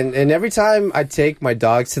 absolutely. And every time I take my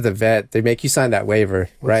dogs to the vet, they make you sign that waiver,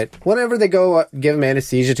 right? Whenever they go give them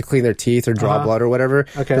anesthesia to clean their teeth or draw blood or whatever,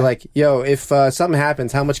 they're like, yo, if something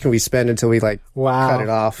happens, how much can we spend until we, like, cut it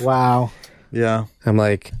off? Wow. Yeah. I'm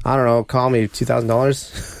like, I don't know, call me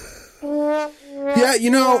 $2,000. Yeah, you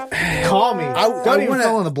know... Call me. Don't even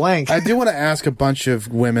fill in the blank. I do want to ask a bunch of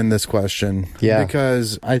women this question. Yeah.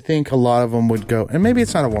 Because I think a lot of them would go... And maybe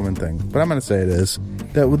it's not a woman thing, but I'm going to say it is.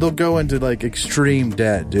 That they'll go into, like, extreme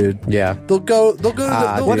debt, dude. Yeah. They'll go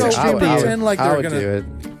extreme pretend like they're going to... do it.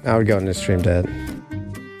 I would go into extreme debt.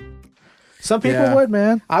 Some people would,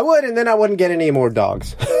 man. I would, and then I wouldn't get any more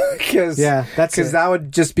dogs. Because I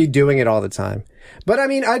would just be doing it all the time. But, I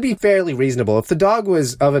mean, I'd be fairly reasonable. If the dog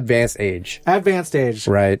was of advanced age. Advanced age.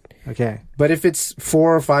 Right. Okay. But if it's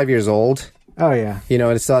 4 or 5 years old. Oh, yeah. You know,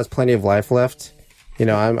 and it still has plenty of life left. You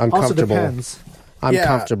know, I'm also comfortable. Depends. I'm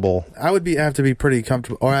comfortable. I would have to be pretty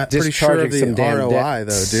comfortable. Or pretty sure of the ROI,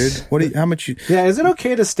 though, dude. How much you... Yeah, is it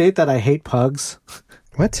okay to state that I hate pugs?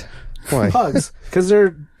 What? Why? Pugs. Because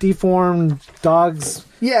they're deformed dogs.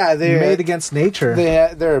 Yeah, they're made against nature.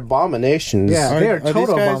 They're abominations. Yeah, they are these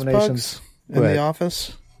total guys abominations. bugs in the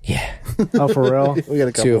office? Yeah. Oh, for real? We got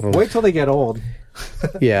a couple. 2 of them. Wait till they get old.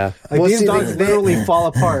 Yeah. Like these dogs literally fall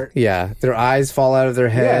apart. Yeah, their eyes fall out of their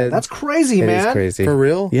head. Yeah, that's crazy, man. It is crazy. For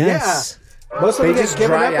real? Yes. Yeah. Most of them just get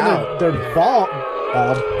given dry up out. and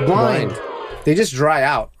they're blind. They just dry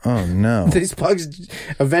out. Oh, no. These bugs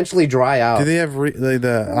eventually dry out. Do they have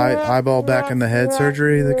the eyeball back in the head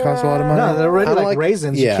surgery that costs a lot of money? No, they're already like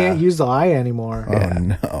raisins. Yeah. You can't use the eye anymore. Oh,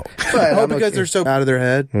 no. But Because they're so out of their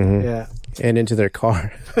head? Mm-hmm. Yeah. And into their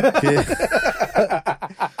car.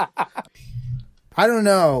 I don't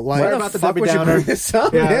know. Like, What about the Debbie would you Downer? bring this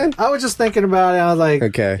up, Yeah. man? I was just thinking about it. I was like,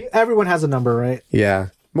 Okay. everyone has a number, right? Yeah.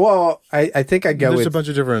 Well, I think I go there's with... a bunch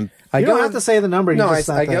of different... You don't have to say the number. No, just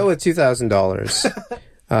I go with $2,000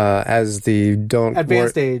 as the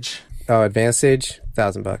advanced age. Oh, advanced age,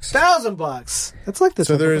 $1,000. $1,000. That's like this.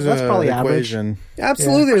 So there's that's probably an average, equation.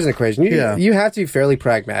 Absolutely, there's an equation. You have to be fairly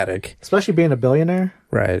pragmatic. especially being a billionaire.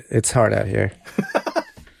 Right. It's hard out here.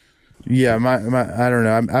 Yeah, my I don't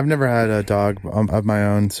know. I've never had a dog of my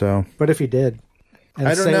own, so. But if you did, and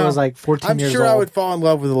I don't say know. it was like 14 years I'm sure old. I would fall in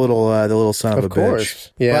love with the little son of a course.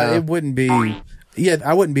 bitch. Yeah. But it wouldn't be. Yeah,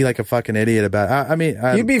 I wouldn't be like a fucking idiot about it. I mean,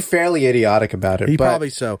 You'd be fairly idiotic about it. probably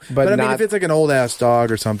so. But I mean, not- if it's like an old ass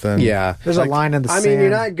dog or something. Yeah. There's a line in the sand. I mean, you're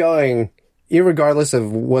not going, irregardless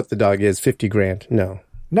of what the dog is, $50,000. No.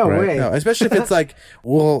 No Right. way. No, especially if it's like,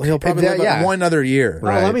 well, he'll probably live like one other year. Oh,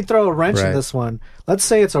 let me throw a wrench in Right. this one. Let's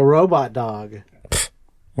say it's a robot dog.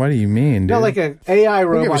 What do you mean, dude? No, like an AI give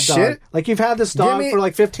a robot dog. shit. Like you've had this dog Give me- for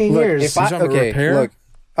like 15 Look, years. if I, He's on a repair? look.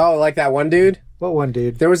 Oh, like that one dude? What one,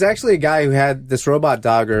 dude? There was actually a guy who had this robot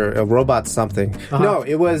dog or a robot something. No,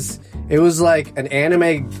 it was like an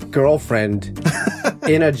anime girlfriend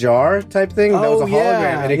in a jar type thing. That was a Oh, hologram,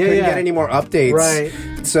 yeah. and it Yeah, couldn't yeah. get any more updates. Right.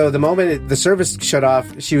 So the moment the service shut off,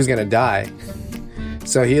 she was gonna die.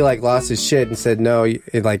 So he like lost his shit and said, "No, you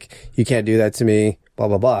can't do that to me." Blah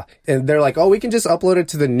blah blah. And they're like, "Oh, we can just upload it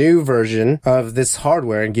to the new version of this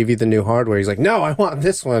hardware and give you the new hardware." He's like, "No, I want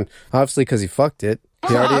this one." Obviously, because he fucked it.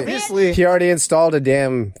 Obviously. He already installed a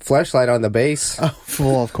damn flashlight on the base.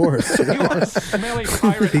 well, of course. You are a smelly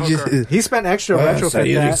pirate hooker. He spent extra to retrofit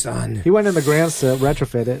Sayuri-san. that. He went in the grants to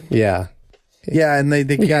retrofit it. Yeah. Yeah, and they You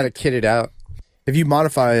can't. gotta kit it out. If you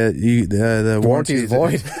modify it, the Warranty's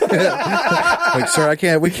void. Like,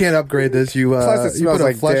 sir, we can't upgrade this. You Plus it you put smells a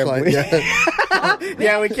like flashlight. damn Yeah.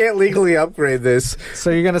 Yeah, we can't legally upgrade this. So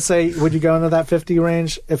you're gonna say, would you go into that 50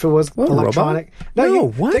 range if it was electronic? No, you,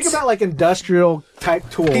 what? Think about like industrial type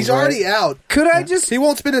tools. He's right? already out. Could I just... He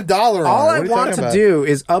won't spend $1 on All it. I What are you want talking to about? do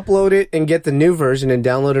is upload it and get the new version and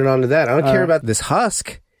download it onto that. I don't care about this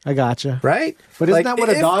husk, I gotcha. right? But isn't that what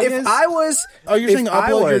a dog if is? I was... Oh, you're if saying I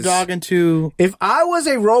upload your was- dog into... If I was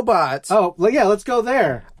a robot, Oh, well, yeah, let's go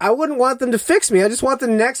there. I wouldn't want them to fix me. I just want the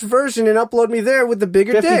next version and upload me there with the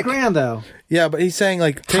bigger 50 dick. grand though. Yeah, but he's saying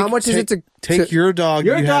like... How much is it to- Take your dog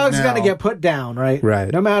Your you dog's have now. gonna get put down, right?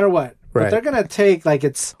 Right. No matter what. But Right. they're gonna take like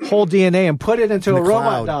its whole DNA and put it into In a the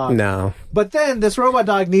robot cloud. dog. No. But then this robot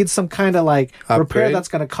dog needs some kind of like repair Upgrade? that's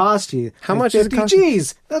gonna cost you. How like much does it 50 cost?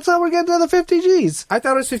 G's. That's how we're getting to the 50 G's. I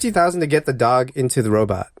thought it was 50,000 to get the dog into the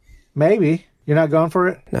robot. Maybe. You're not going for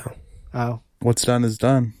it? No. Oh. What's done is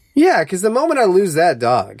done. Yeah, because the moment I lose that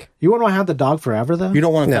dog, You wouldn't want to have the dog forever though? You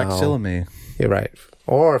don't want to No. facsimile. you're right.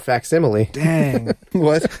 Or a facsimile. Dang.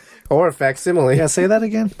 What? Or a facsimile. Yeah, say that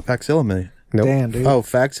again. Facsimile. Nope. Damn, dude. Oh,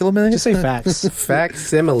 facsimile? Just say facts.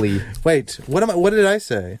 Facsimile. Wait, what did I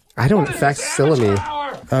say? I don't... Facsimile.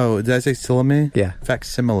 Oh, did I say silime? Yeah.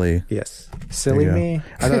 Facsimile. Yes. Silly There you me.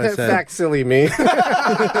 I thought I said Facsimile me.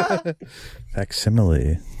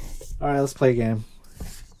 facsimile. All right, let's play a game.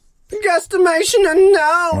 Guesstimation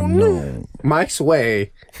unknown. No. Mike's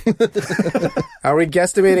Way. Are we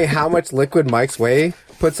guesstimating how much liquid Mike's Way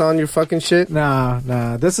puts on your fucking shit? Nah.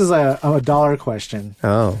 This is a dollar question.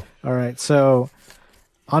 Oh. All right. So,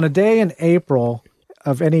 on a day in April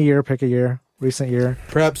of any year, pick a year, recent year.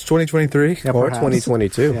 Perhaps 2023? Yeah, Or perhaps.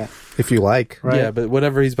 2022, Yeah. if you like. Right. Yeah, but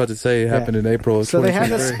whatever he's about to say happened in April of So they had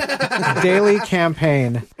 2023. this daily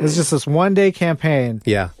campaign. It's just this one day campaign.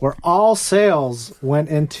 Yeah. Where all sales went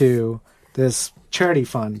into this charity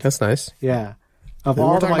fund. That's nice. Yeah. Of We're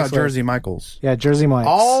all the talking about Mike's Jersey Michaels. Yeah, Jersey Mike's.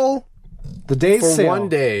 All the day's for sale. one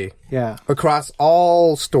day Yeah. across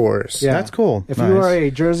all stores. Yeah. That's cool. If Nice. you are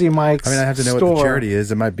a Jersey Mike's I mean, I have to know store, what the charity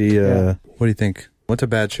is. It might be, Yeah. what do you think? What's a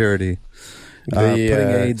bad charity? Putting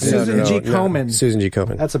AIDS Susan G. Komen. Susan G.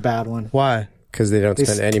 Komen. That's a bad one. Why? Because they don't They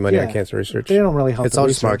spend s- any money on yeah. cancer research. They don't really help. It's the all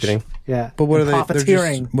just research. marketing. Yeah. But what are they? They're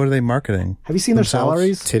Profiteering. just, what are they marketing? Have you seen their themselves?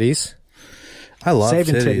 salaries? Titties? I love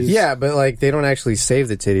Saving titties. titties. Yeah, but like they don't actually save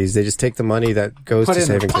the titties. They just take the money that goes Put to it in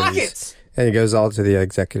their saving titties. pockets. And it goes all to the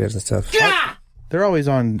executives and stuff. They're always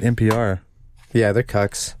on NPR. Yeah, they're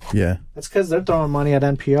cucks. Yeah. That's because they're throwing money at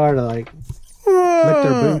NPR to like lick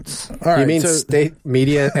their boots. All right. You mean so, state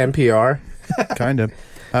media NPR? kind of.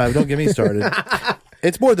 Don't get me started.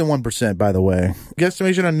 It's more than 1%, by the way.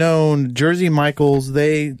 Guesstimation unknown. Jersey Michaels.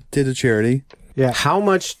 They did a charity. Yeah. How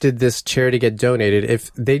much did this charity get donated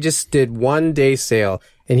if they just did one day sale?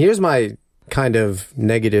 And here's my kind of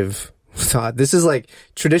negative thought. This is like,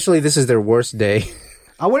 traditionally, this is their worst day.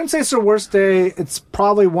 I wouldn't say it's their worst day. It's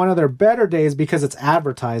probably one of their better days because it's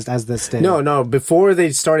advertised as this day. No. Before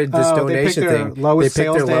they started this Oh, they picked donation their thing, lowest they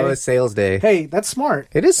picked sales their day? lowest sales day. Hey, that's smart.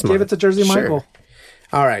 It is smart. Give it to Jersey Sure. Michael.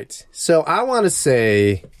 All right. So I want to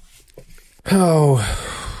say,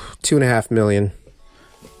 2.5 million.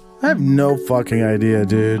 I have no fucking idea,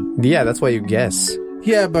 dude. Yeah, that's why you guess.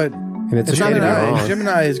 Yeah, but And it's a Gemini, shame to be wrong.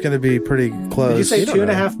 Gemini is going to be pretty close. Did you say don't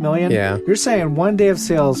know. 2.5 million? Yeah. You're saying one day of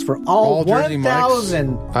sales for all Jersey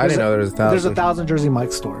 1,000. I didn't know there was 1,000. There's 1,000 Jersey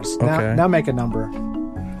Mike stores. Okay. Now make a number.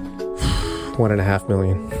 1.5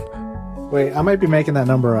 million. Wait, I might be making that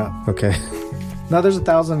number up. Okay. No, there's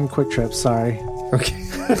 1,000 quick trips. Sorry. Okay.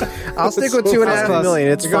 I'll stick with 2.5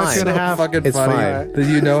 million. It's You're going fine. 2.5. Fucking It's funny. fine. Do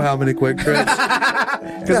you know how many quick trips?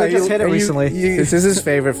 Because I just hit it recently. This is his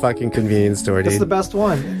favorite fucking convenience store, It's dude. the best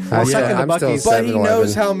one. Well, second to I'm still Buc-ee's. But he 7-Eleven.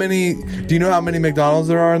 knows how many. Do you know how many McDonald's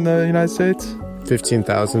there are in the United States?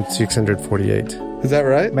 15,648. Is that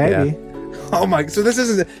right? Maybe. Yeah. Oh my! So this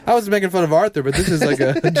isn't. I was making fun of Arthur, but this is like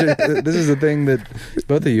a. This is a thing that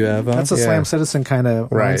both of you have. Huh? That's a Slam Citizen kind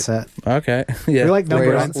of Right. mindset. Okay. Yeah. We like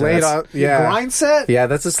numbers. Wait on, yeah. Grind set? Yeah,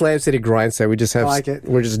 that's a Slam City grind set. We just have. I like it.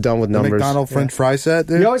 We're just done with The numbers. McDonald French fry set,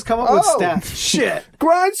 dude. You always come up with Oh, stats. Shit.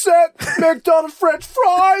 Grind set. McDonald's French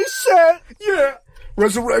fry set. Yeah.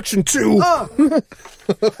 Resurrection 2.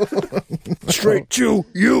 Straight to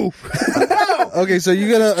you. Okay, so you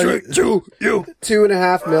gotta Straight to you.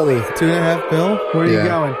 2.5 million. 2.5 mil. Where are you Yeah.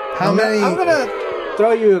 going? How many? I'm going to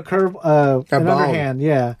throw you a curve, an bone. underhand.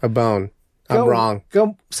 Yeah. A bone. I'm wrong.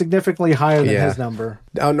 Go significantly higher than Yeah. his number.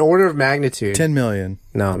 An order of magnitude. 10 million.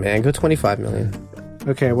 No, man. Go 25 million.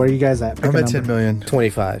 Okay, where are you guys at? Pick I'm a at number. 10 million.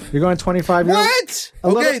 25. You're going 25? What? A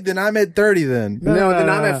little- Okay, then I'm at 30 then. No, then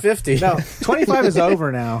I'm at 50. No, 25 is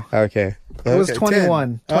over now. Okay. It was Okay,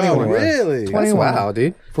 21. 10. 21. Oh, really? That's 21. wow,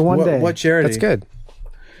 dude. For one day. What charity? That's good.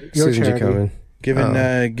 Your Susan G. charity.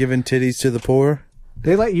 Komen. Giving titties to the poor.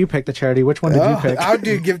 They let you pick the charity. Which one did you pick? How do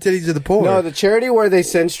you give titties to the poor? No, the charity where they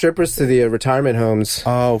send strippers to the retirement homes.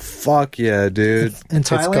 Oh, fuck yeah, dude. In It's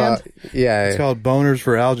Thailand? called, yeah, It's called Boners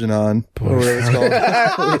for Algernon. Or whatever it's called.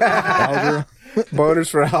 Algernon. Boners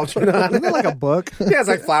for Algernon. Isn't it like a book? Yeah, it's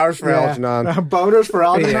like flowers for Algernon. Boners for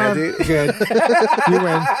Algernon? Yeah, dude. Good. You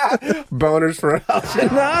win. Boners for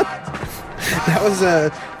Algernon.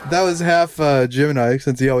 That was half Gemini,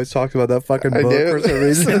 since he always talks about that fucking I book do. for some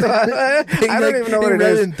reason. I don't even know what he it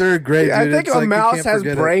read is. it in third grade, I dude. think It's a like you mouse can't has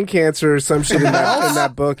forget brain cancer or some shit in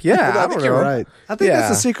that book. Yeah, I I think don't you're know. right. I think Yeah. that's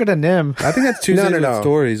the secret of Nim. I think that's Tuesdays No. with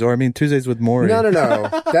Stories, or I mean Tuesdays with Maury. No.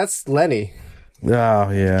 That's Lenny. Oh,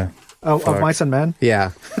 yeah. Oh, of Mice and Men? Yeah.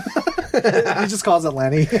 He just calls it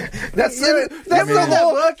Lenny. That's the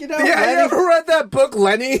whole book, you know? Yeah, I Lenny. never read that book,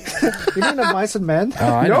 Lenny. You mean of Mice and Men?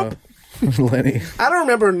 Oh, I Nope. know. Lenny. I don't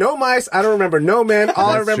remember no mice. I don't remember no men. All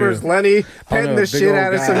I That's remember true. is Lenny petting know, the big shit old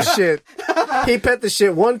out of guy. some shit. He pet the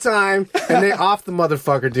shit one time, and they off the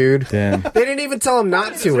motherfucker, dude. Damn. They didn't even tell him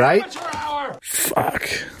not to, right? Fuck.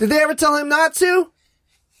 Did they ever tell him not to?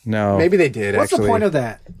 No. Maybe they did, What's actually. the point of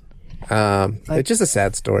that? It's just a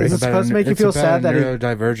sad story. Is it supposed to make you It's feel about sad that a he...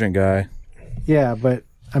 neurodivergent guy. Yeah, but,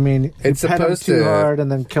 I mean, It's he pet him supposed too to- hard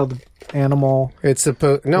and then killed the animal. It's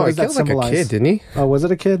supposed... No, What he does that killed like a symbolize? kid, didn't he? Oh, was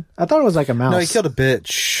it a kid? I thought it was like a mouse. No, he killed a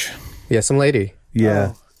bitch. Yeah, some lady.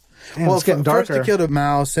 Yeah. Damn, it's getting first darker. he killed a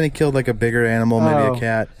mouse, then he killed like a bigger animal, maybe Oh. a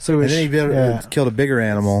cat. So and then he killed a bigger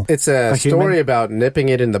animal. It's a story human? about nipping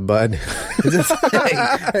it in the bud.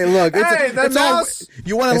 Hey, look, Hey, that it's all, mouse-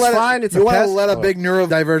 you want to it's let fine, it's a you want to pest. let a big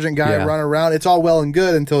neurodivergent guy Yeah. run around. It's all well and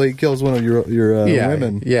good until he kills one of your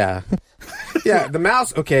women. Yeah. Yeah, the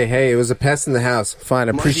mouse. Okay, hey, it was a pest in the house. Fine,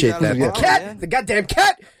 appreciate that. The cat, the goddamn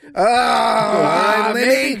cat. Oh,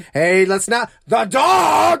 Lenny. Hey, let's not. The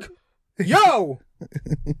dog. Yo.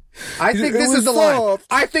 I think It this was is the line. soft.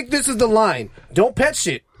 I think this is the line. Don't pet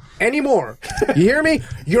shit anymore. You hear me?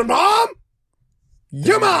 Your mom.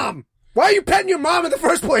 Your mom. Why are you petting your mom in the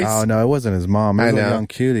first place? Oh no, it wasn't his mom. It I was a know. young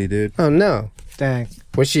cutie, dude. Oh no. Dang.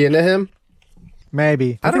 Was she into him?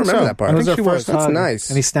 Maybe. I don't think remember so. that part. It was think her she was. first That's hug, nice.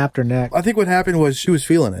 and he snapped her neck. I think what happened was she was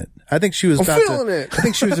feeling it. I think she was I'm about feeling to. it. I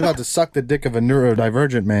think she was about to suck the dick of a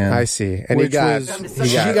neurodivergent man. I see. And he Which got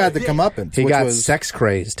she got the comeuppance. he which got was, sex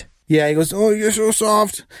crazed. Yeah, he goes, "Oh, you're so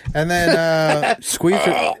soft," and then squeeze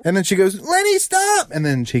her, and then she goes, "Lenny, stop!" And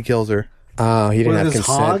then she kills her. Oh, he didn't What have is this,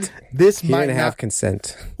 consent. hog? This He might didn't have not.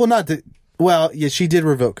 consent. Well, not to. Well, yeah, she did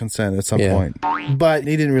revoke consent at some Yeah. point, but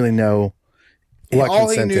he didn't really know. What All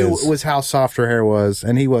he consent knew is. was how soft her hair was,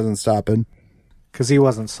 and he wasn't stopping. Because he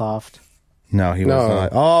wasn't soft. No, he No. was not.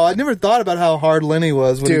 Oh, I never thought about how hard Lenny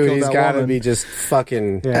was when he Dude, killed he's that got to woman. be just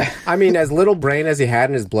fucking. Yeah. I mean, as little brain as he had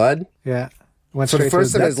in his blood, Yeah. Went for the straight to first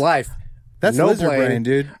his in his life, That's no lizard brain,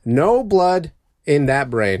 dude. No blood in that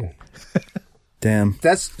brain. Damn.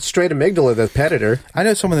 That's straight amygdala, the predator. I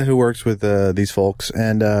know someone who works with these folks,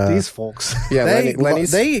 and These folks. Yeah, they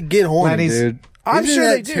Lenny's. they get horny, Lenny's- dude. I'm Isn't sure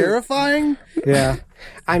that they do. terrifying? Yeah.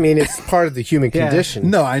 I mean, it's part of the human Yeah. condition.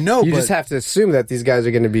 No, I know. You but just have to assume that these guys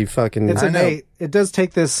are going to be fucking. It's I know. innate. It does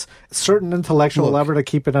take this certain intellectual Look. lever to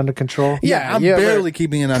keep it under control. Yeah, I'm yeah, barely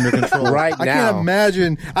keeping it under control Right I now. can't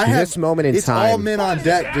imagine. I have This moment in it's all time. men on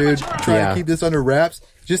deck, dude. Trying Yeah. to keep this under wraps.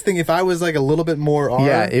 Just think, if I was like a little bit more armed,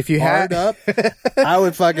 Yeah, if you had- up, I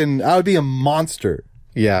would be a monster.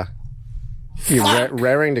 Yeah. You're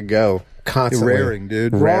raring to go. Constantly. You're raring,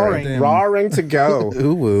 dude. Roaring to go.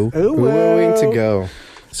 OwO. Ooh-wooing to go.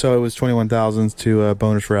 So it was 21,000 to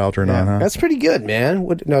bonus for Algernon, huh? That's pretty good, man.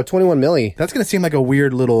 21 milli. That's going to seem like a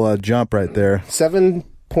weird little jump right there.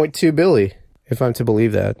 7.2 billy, if I'm to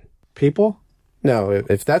believe that. People? No,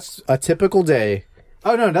 if that's a typical day.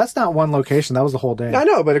 Oh, no, that's not one location. That was the whole day. I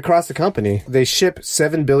know, but across the company, they ship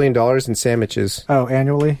 $7 billion in sandwiches. Oh,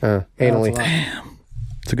 annually? Annually. Damn.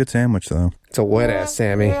 It's a good sandwich, though. It's a wet-ass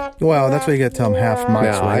Sammy. Well, that's why you got to tell them half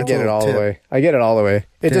Mike's No, way. I get it all the way. I get it all the way.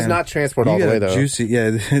 It does not transport all the way, though. Juicy.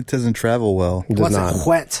 Yeah, it doesn't travel well. It does not.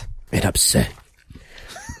 Wet. It upset.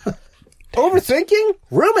 Overthinking?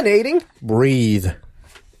 Ruminating? Breathe.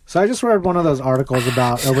 So I just read one of those articles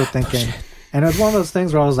about overthinking. And it was one of those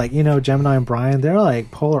things where I was like, Gemini and Brian, they're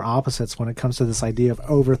like polar opposites when it comes to this idea of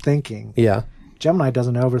overthinking. Yeah. Gemini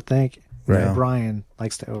doesn't overthink. Right. And Brian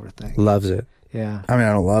likes to overthink. Loves it. Yeah. I mean,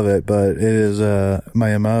 I don't love it, but it is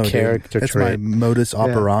my MO. Character It's trait. my modus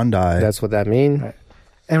operandi. That's what that means. Right.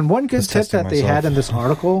 And one good tip that they had in this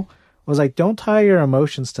article was like, don't tie your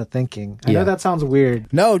emotions to thinking. I know that sounds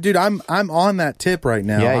weird. No, dude, I'm on that tip right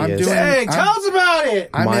now. Yeah, I'm he is. Hey, tell us about it!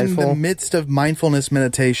 I'm Mindful. in the midst of mindfulness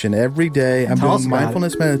meditation. Every day I'm Tell us doing about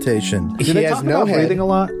mindfulness meditation. Do they talk about breathing a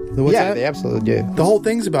lot? What's Yeah, that? they absolutely do. The whole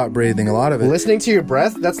thing's about breathing, a lot of it. Listening to your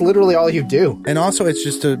breath, that's literally all you do. And also it's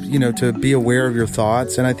just to, to be aware of your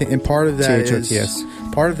thoughts. And I think, and part of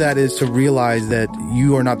that is to realize that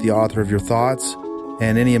you are not the author of your thoughts.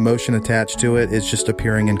 And any emotion attached to it is just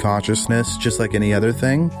appearing in consciousness, just like any other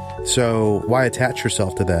thing. So why attach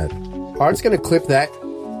yourself to that? Art's going to clip that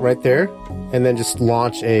right there and then just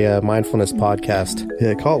launch a mindfulness podcast.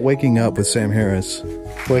 Yeah, call it Waking Up with Sam Harris.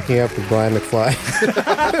 Waking up with Brian McFly.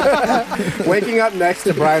 Waking up next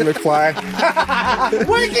to Brian McFly.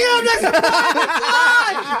 Waking up next to Brian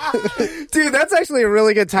McFly! Dude, that's actually a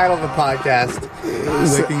really good title of a podcast.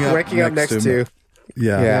 Waking up next to.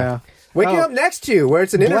 Yeah. Waking up next to, where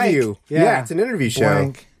it's an interview. Yeah. Yeah, it's an interview show.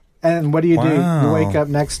 Blank. And what do? You Wow. wake up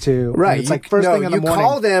next to. Right. It's like first thing in the morning. You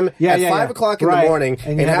call them at 5 o'clock in the morning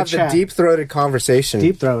and you have the deep-throated conversation.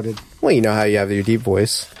 Deep-throated. Well, you know how you have your deep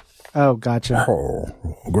voice. Oh, gotcha. Oh,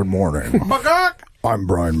 good morning. I'm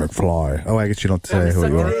Brian McFly. Oh, I guess you don't say who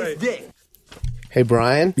you are. Hey,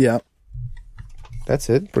 Brian. Yeah. That's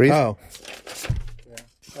it. Breathe. Oh.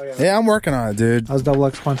 Yeah, I'm working on it, dude. That was Double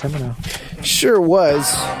X Quantimino. Sure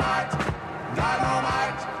was.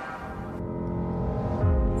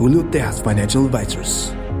 Julio Tejas Financial Advisors.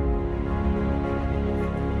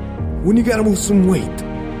 When you gotta move some weight,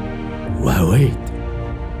 why wait?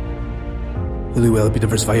 Julio LP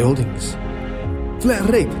Diversify Holdings. Flat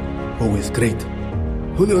rate, always great.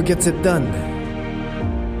 Julio gets it done.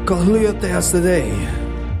 Call Julio Tejas today,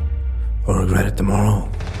 or regret it tomorrow.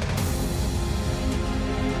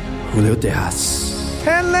 Julio Tejas.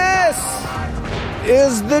 And this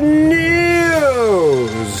is the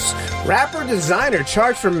news. Rapper Desiigner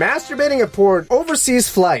charged for masturbating aboard overseas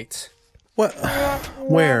flight. What?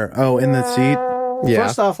 Where? Oh, in the seat? Yeah.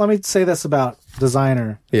 First off, let me say this about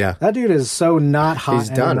Desiigner. Yeah. That dude is so not hot He's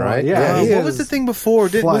done, anymore. right? Yeah. Yeah, he What was is the thing before?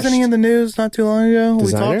 Wasn't he flushed. in the news not too long ago? We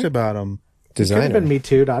Desiigner? talked about him. Could have been Desiigner. Me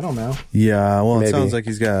Too'd. I don't know. Yeah, well, Maybe. it sounds like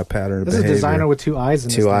he's got a pattern of This behavior. is Desiigner with two eyes in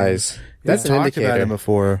his Two name. eyes. That's We've an talked about indicator. him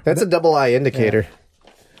before. That's a double eye indicator.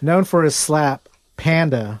 Known for his slap,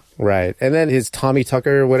 Panda. Right. And then his Tommy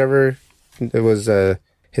Tucker or whatever, it was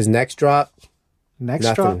his next drop. Next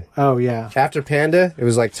Nothing. drop? Oh, yeah. After Panda, it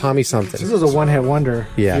was like Tommy This something. was a one-hit wonder,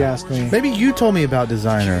 Yeah. if you ask me. Maybe you told me about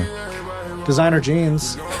Desiigner. Designer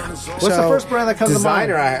jeans. What's the So, first brand that comes to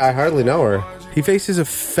mind? Desiigner, I hardly know her. He faces a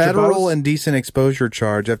federal Jabos? indecent exposure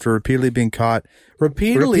charge after repeatedly being caught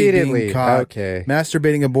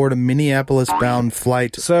masturbating aboard a Minneapolis-bound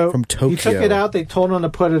flight So from Tokyo. he took it out, they told him to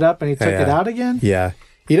put it up, and he took it out again? Yeah.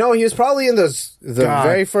 You know, he was probably in the God.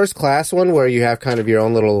 very first class one where you have kind of your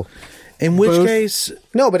own little... In which Booth. case,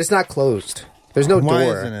 No, but it's not closed. There's no Why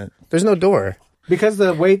door. isn't it? There's no door. Because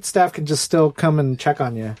the wait staff can just still come and check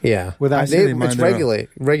on you. Yeah. Without see they It's mind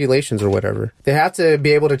regulations or whatever. They have to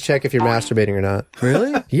be able to check if you're masturbating or not.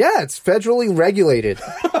 really? Yeah, it's federally regulated.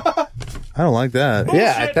 I don't like that.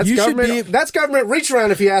 Yeah, that's You should government. be- That's government reach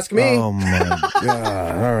around, if you ask me. Oh my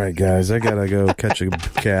god! All right, guys, I gotta go catch a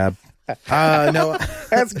cab. No,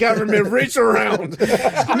 That's government reach around.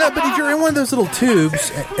 no, but if you're in one of those little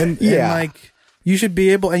tubes, and like. You should be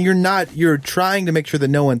able, and you're trying to make sure that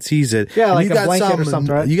no one sees it. Yeah, And like you a got blanket or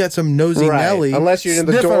something, right? You got some nosy Right. Nelly. Unless you're in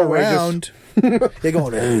the sniffing doorway, around. They're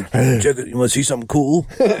going, hey, check it. You want to see something cool?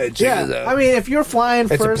 Yeah, I mean, if you're flying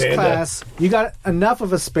It's a first Panda. class, you got enough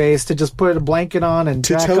of a space to just put a blanket on and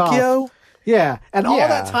To jack Tokyo? off. Yeah, and all Yeah.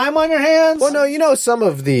 that time on your hands. Well, no, you know, some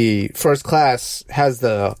of the first class has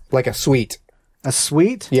like a suite. A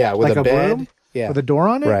suite? Yeah, with like a bed. room? Yeah. With a door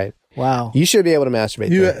on it? Right. Wow. You should be able to masturbate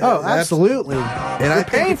there. Oh, absolutely. And I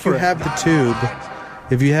think if you have the tube,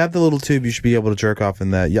 if you have the little tube, you should be able to jerk off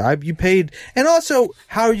in that. Yeah, you paid. And also,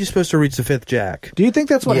 how are you supposed to reach the fifth jack? Do you think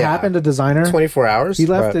that's what happened to Desiigner? 24 hours? He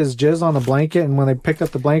left his jizz on the blanket, and when they picked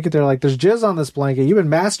up the blanket, they're like, there's jizz on this blanket. You've been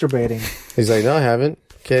masturbating. He's like, no, I haven't.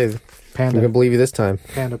 Okay. Panda. I'm going to believe you this time.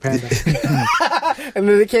 Panda. And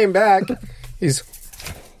then he came back. He's...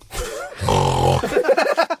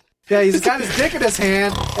 Yeah, he's got his dick in his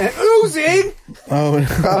hand and oozing. Oh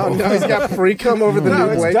no, he's got pre-cum over the new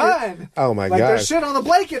It's blanket. done. Oh my Like god. there's shit on the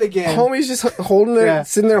blanket again. Homie's just holding it,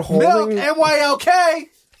 sitting there holding. Mylk, Mylk,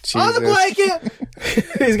 on the blanket.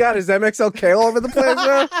 He's got his Mxlk all over the place,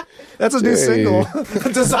 bro. That's a new single.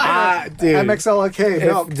 Desiigner. Dude. Mxlk. If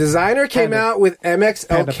Mylk. Desiigner came out with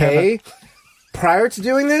Mxlk Panda. prior to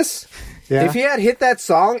doing this, Yeah. if he had hit that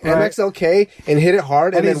song, Right. Mxlk, and hit it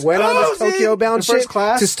hard, and then he's went on this oozing Tokyo bound in first shit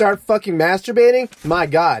class. to start fucking masturbating, my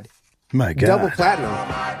god. my God. Double platinum.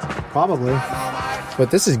 Probably. But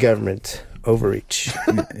this is government overreach.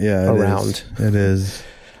 Yeah, around. It is.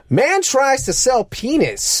 Man tries to sell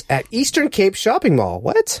penis at Eastern Cape shopping mall.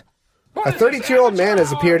 What? A 32-year-old man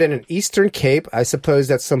has appeared in an Eastern Cape. I suppose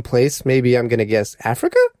that's someplace, maybe I'm going to guess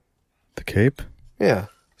Africa? The Cape. Yeah.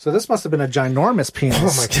 So this must have been a ginormous penis.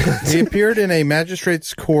 Oh my god. He appeared in a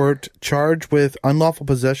magistrate's court charged with unlawful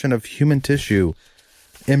possession of human tissue.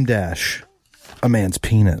 A man's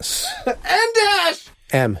penis.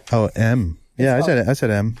 M. Oh, M. Yeah, I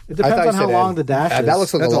said M. It depends thought you on how said long M. the dash is. That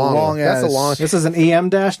looks like That's a a long, long one. That's a ass- long. This is an EM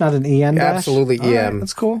dash, not an EN dash? Absolutely All right, EM.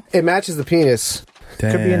 that's cool. It matches the penis.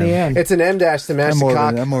 Damn. Could be an EN. It's an M dash to match I'm the more,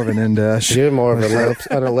 cock. I'm more of an end dash. You're more of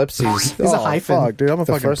an ellipses. He's a hyphen. Fuck, dude. I'm a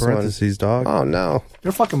The fucking first one. parentheses, dog. Oh no. You're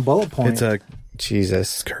a fucking bullet point. It's a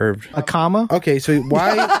Jesus. curved. a comma? Okay, so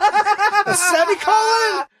why? A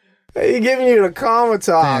semicolon? He giving you the comma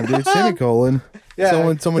talk. Damn, dude, semicolon. Yeah,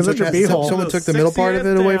 Someone 'cause took, it's your beehole. someone took the middle part of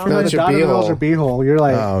it away from No, it. it's The your dot in the middle is beehole. your beehole. You're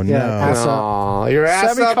like, Oh, yeah, no. ass up. Aw, your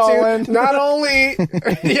ass Semicolon. up too. Not only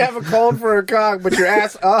do you have a cold for a cock, but your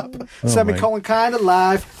ass up. Semicolon kind of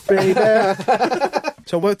life, baby.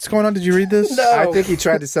 So what's going on? Did you read this? I think he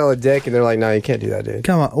tried to sell a dick, and they're like, "No, you can't do that, dude."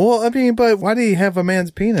 Come on. Well, I mean, but why do you have a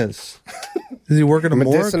man's penis? Is he working a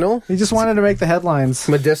morgue? Medicinal, He just wanted to make the headlines.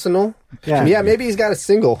 medicinal. Yeah. Yeah, maybe he's got a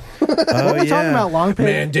single. What are we talking about? Long pig?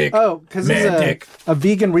 Man dick. Oh, because he's a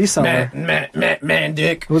vegan reseller. Man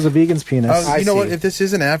dick. It was a vegan's penis. Oh, you know see. what? If this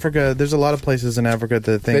is in Africa, there's a lot of places in Africa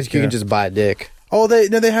that think But you can just buy a dick. Oh,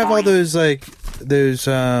 they have all those like those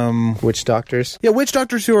Witch doctors. yeah, witch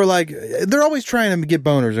doctors who are like they're always trying to get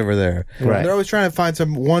boners over there. Right. They're always trying to find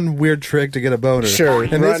one weird trick to get a boner. Sure.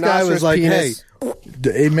 And this guy was Rhinoceros like, penis.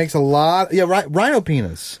 "Hey, it makes a lot. Yeah, rhino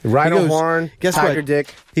penis, Rhino He goes, horn, Guess tiger what?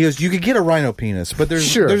 dick. He goes, you could get a rhino penis, but there's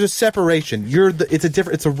Sure. a separation.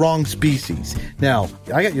 It's a wrong species. Now,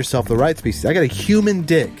 I got yourself the right species. I got a human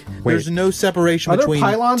dick. There's no separation Are there between.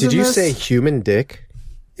 pylons Did in you this? say human dick?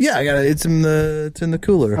 Yeah, I got it. It's in the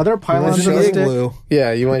cooler. Are there pylons It's in in this the dick? igloo.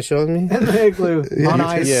 Yeah, you want to show me? In the igloo. On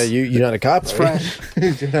ice. Yeah, you're not a cop. Fresh.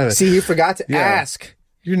 See, you forgot to ask.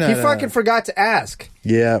 You're not. He fucking forgot to ask.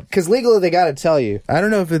 Yeah. Because legally, they got to tell you. I don't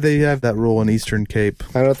know if they have that rule in Eastern Cape.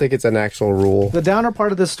 I don't think it's an actual rule. The downer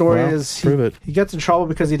part of this story Well, is prove it. he gets in trouble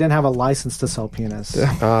because he didn't have a license to sell penis.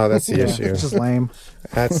 Oh, that's the Yeah, issue. it's just lame.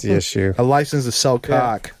 That's the issue. A license to sell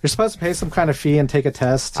cock. You're supposed to pay some kind of fee and take a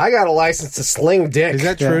test. I got a license to sling dick. Is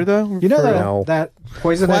that Yeah. true though? You know For- that No. that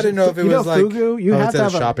poison. Well, I didn't know if it was like- fugu. You oh, have it's to at a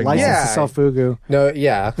have a shopping license mall. Yeah. to sell fugu. No,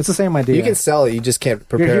 yeah. It's the same idea. You can sell it. You just can't Your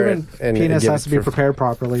prepare human it. And penis give has it to be for- prepared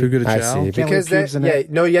properly. Fugu to I chow? see. Can't Because leave pubes in it.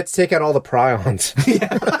 no, you have to take out all the prions.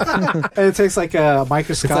 And it takes like a It's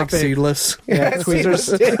microscopic. like seedless. tweezers.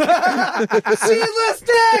 Seedless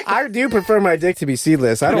dick. I do prefer my dick to be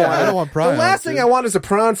seedless. I don't want. I don't want The prions, last thing dude. I want is a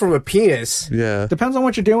prawn from a penis. Yeah. Depends on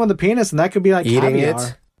what you're doing with the penis, and that could be like Eating caviar.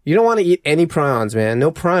 it. You don't want to eat any prions, man.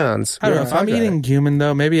 No prions. I don't know. If I'm eating human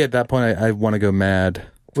though, maybe at that point I want to go mad.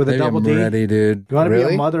 With a Maybe double I'm D? ready, dude. You want to be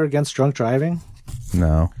Really? a mother against drunk driving?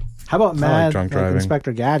 No. How about mad drunk like driving.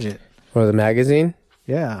 Inspector Gadget? Or the magazine.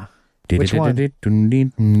 Yeah. Which one? That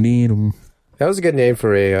was a good name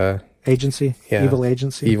for a Agency? Yeah. Evil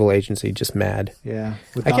agency? evil agency. Just mad. Yeah.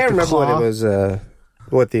 With I can't Dr. remember Claw. what it was.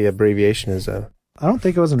 What the abbreviation is. I don't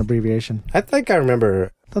think it was an abbreviation. I think I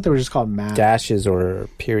remember I thought they were just called MAD. dashes or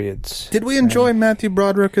periods. Did we enjoy Matthew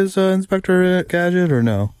Broderick as Inspector Gadget or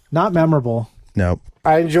no? Not memorable. No.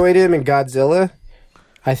 I enjoyed him in Godzilla.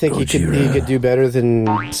 I think he could do better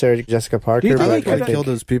than Sarah Jessica Parker. you I think like he how could he killed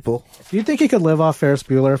those people. Do you think he could live off Ferris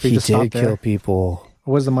Bueller if he, he just did stopped kill there? people.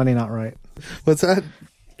 Or was the money not right? What's that?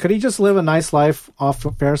 Could he just live a nice life off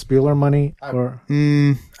of Ferris Bueller money? Or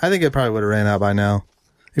I think it probably would have ran out by now.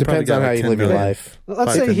 He probably Depends got on how like you 10 live your million. life.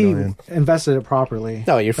 let's say 10 he million. invested it properly.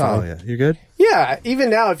 No, you're fine. Oh yeah, you good? Yeah, even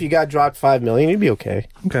now, if you got dropped $5 million, you'd be okay.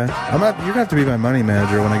 Okay. You're gonna have to be my money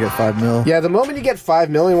manager when I get $5 million. Yeah, the moment you get $5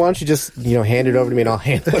 million, why don't you just hand it over to me and I'll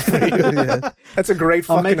handle it for you? That's a great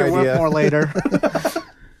I'll fucking make it idea. work more later.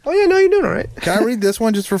 Oh yeah, no, you're doing all right. Can I read this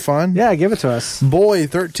one just for fun? Yeah, give it to us. Boy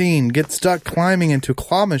 13 gets stuck climbing into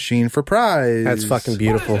claw machine for prize. That's fucking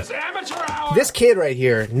beautiful. This kid right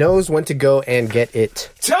here knows when to go and get it.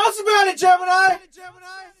 Tell us about it, Gemini!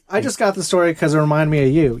 I just got the story because it reminded me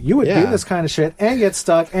of you. You would do this kind of shit and get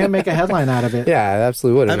stuck and make a headline out of it. Yeah, I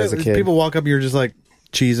absolutely would I have as a bet kid. people walk up, you're just like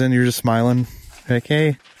cheesing, you're just smiling. Like,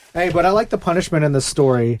 hey. Hey, but I like the punishment in the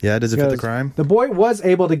story. Yeah, does it fit the because crime? The boy was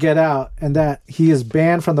able to get out, and that he is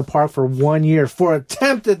banned from the park for 1 year for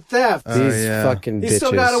attempted theft. These fucking He bitches.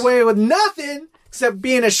 still got away with nothing except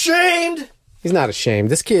being ashamed. He's not ashamed.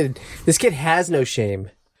 This kid has no shame.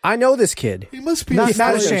 I know this kid. He must be Not He's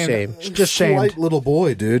not ashamed. ashamed. Just shamed. slight little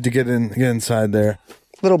boy, dude, to get inside there.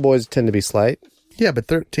 Little boys tend to be slight. Yeah, but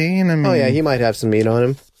 13, I mean... Oh yeah, he might have some meat on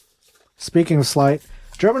him. Speaking of slight,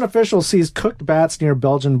 German official sees cooked bats near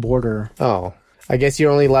Belgian border. Oh, I guess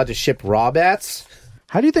you're only allowed to ship raw bats?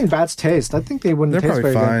 How do you think bats taste? I think they wouldn't They're taste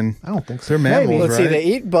probably very fine. good. I don't think so. They're mammals, Maybe. Let's see, right? they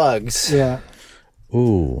eat bugs. Yeah.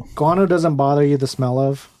 Ooh. Guano doesn't bother you the smell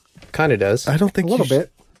of? Kind of does. I don't think A little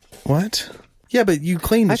bit. What? Yeah, but you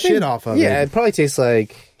clean the I think- shit off of Yeah, it. it probably tastes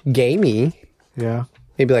like gamey. Yeah.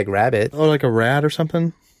 Maybe like rabbit. Or like a rat or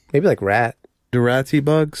something? Maybe like rat. Do rats eat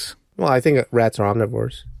bugs? Well, I think rats are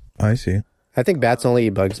omnivores. I see. I think bats only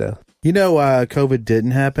eat bugs, though. You know, COVID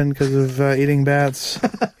didn't happen because of eating bats.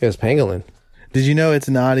 It was pangolin. Did you know it's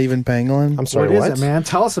not even pangolin? I'm sorry, What is it, man?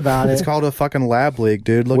 Tell us about It's it. called a fucking lab leak,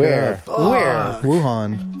 dude. Look Where? it up. Where?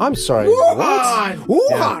 Wuhan. I'm sorry. What?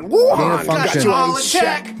 Wuhan! Wuhan! Gain of Got function. you on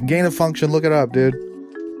check. Gain of function. Look it up, dude.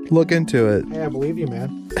 Look into it. Hey, I believe you,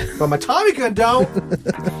 man. But my Tommy gun don't.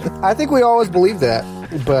 I think we always believed that,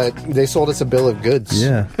 but they sold us a bill of goods.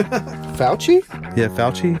 Yeah. Fauci? Yeah,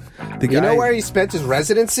 Fauci. The guy. You know where he spent his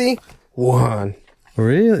residency? Wuhan.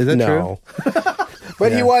 Really? Is that No. true?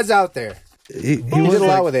 But he Yeah. was out there. He He was did a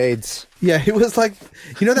lot like, with AIDS. yeah, he was like,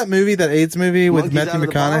 you know that movie, that AIDS movie with Monkeys Matthew out of the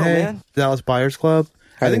bottle, McConaughey, man. Dallas Buyers Club?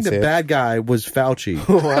 I think didn't the see it. bad guy was Fauci.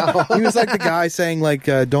 Wow. He was like the guy saying like,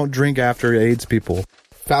 don't drink after AIDS people.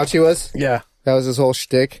 Fauci was? Yeah. That was his whole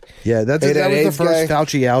shtick. Yeah, that Hey, was that the AIDS first guy.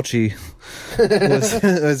 Fauci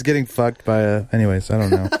ouchie. was getting fucked by anyways, I don't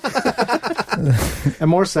know. And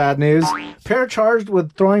more sad news. Pair charged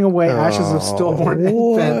with throwing away ashes of stillborn infant.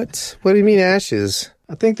 What? What do you mean ashes?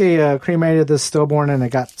 I think they cremated this stillborn and it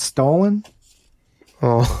got stolen.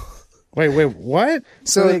 Oh. Wait, what?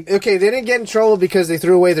 So, okay, they didn't get in trouble because they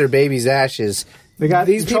threw away their baby's ashes. They got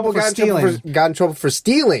These in trouble people for stealing. got in trouble for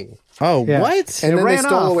stealing. Oh, Yeah. what? And It then they ran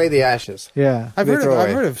stole off. away the ashes. Yeah. I've they heard throw I've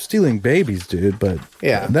away. heard of stealing babies, dude, but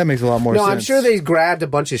Yeah. that makes a lot more No, sense. I'm sure they grabbed a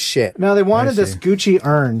bunch of shit. Now they wanted this see. Gucci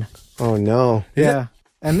urn. Oh, no. Yeah.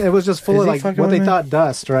 And it was just full Is of he like fucking what they with me? thought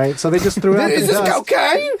dust, right? So they just threw out Is the this dust.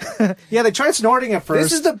 cocaine? Yeah, they tried snorting at first.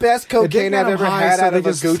 This is the best cocaine didn't get I've them ever high, had so out they of a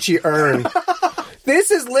just- Gucci urn.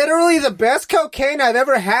 This is literally the best cocaine I've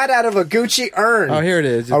ever had out of a Gucci urn. Oh, here it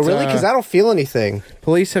is. Oh, It's, really? Because I don't feel anything.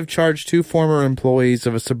 Police have charged 2 former employees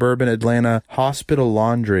of a suburban Atlanta hospital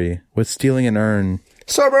laundry with stealing an urn.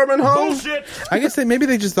 Suburban home? Bullshit. I guess maybe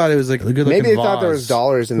they just thought it was like a good looking Maybe they thought there was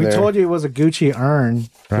dollars in we there. told you it was a Gucci urn.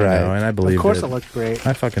 I Right. know, and I believed Of course it. it looked great.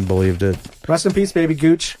 I fucking believed it. Rest in peace, baby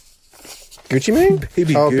Gooch. Gucci Mane?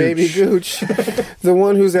 Baby oh, Gooch. Baby Gooch. The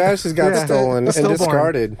one whose ashes got Yeah, stolen the and stillborn.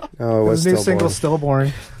 discarded. Oh, it was His new stillborn. single,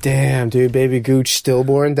 Stillborn. Damn, dude, Baby Gooch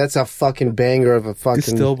stillborn. That's a fucking banger of a fucking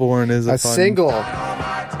Stillborn is a fun- single.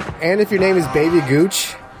 And if your name is Baby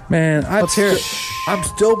Gooch, Man, Let's hear it. I'm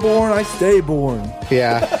stillborn, I stay born.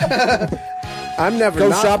 yeah. I'm never Go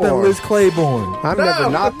not shop at born. Liz Claiborne. I'm never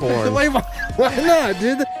not born. Wait, why not,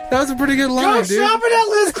 dude? That was a pretty good line, dude. at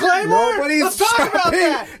Liz Claiborne. Nobody's Let's talk about shopping.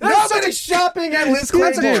 that. Nobody's shopping at Liz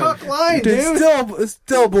That's a Claiborne. cook line, dude.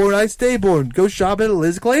 Stillborn, I stay born. Go shop at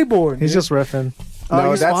Liz Claiborne. He's just riffing.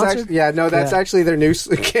 No, he's that's sponsored? actually that's Yeah. actually their new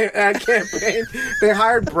ad campaign. They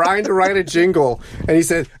hired Brian to write a jingle, and he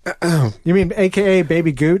said, You mean AKA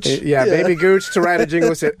Baby Gooch? "Yeah, Baby Gooch to write a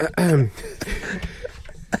jingle." Said, I'm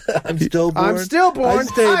stillborn. "I'm stillborn. I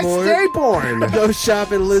stay born. born, Go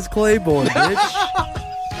shop at Liz Claiborne, bitch.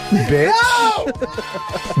 bitch,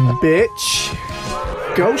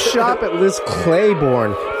 bitch. Go shop at Liz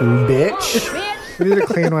Claiborne, bitch." We need a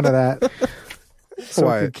clean one of that. So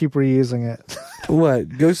What? we could keep reusing it.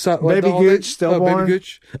 What? Go shop. what Baby the whole Gooch, thing? stillborn. Oh, Baby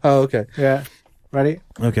Gooch. Oh, okay. Yeah. Ready?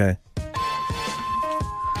 Okay.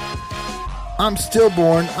 I'm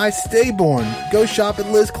stillborn. I stay born. Go shop at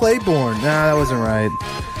Liz Claiborne. Nah, that wasn't right.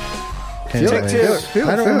 Anyway,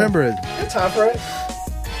 I don't remember it. Good time for it.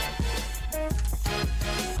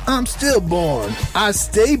 I'm stillborn. I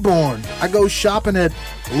stay born. I go shopping at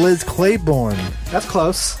Liz Claiborne. That's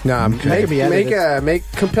close. No,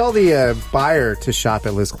 compel the buyer to shop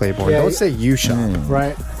at Liz Claiborne. Don't say you shop.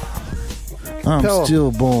 Right. I'm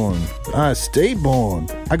stillborn. I stay born.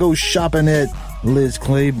 I go shopping at Liz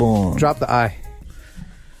Claiborne. Drop the I.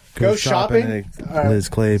 Go shopping at Liz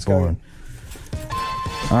Claiborne.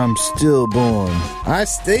 I'm stillborn. I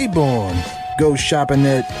stay born. Go shopping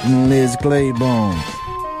at Liz Claiborne.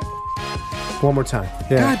 One more time.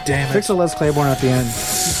 Yeah. God damn it. Fix a Liz Claiborne at the end.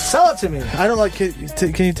 Sell it to me. I don't like it.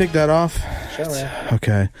 Can you take that off? Sure, man.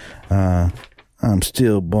 Okay. I'm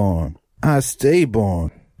stillborn. I stay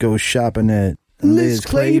born. Go shopping at Liz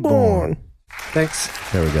Claiborne. Thanks.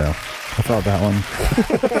 There we go. I felt that one.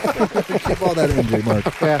 Keep all that in, Mark.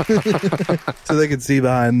 Yeah. So they can see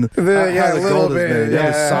behind how the gold is made.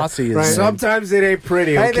 How saucy is made. Sometimes it ain't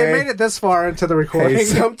pretty, okay? Hey, they made it this far into the recording. Hey,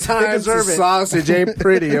 sometimes the sausage ain't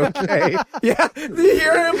pretty, okay? Yeah, do you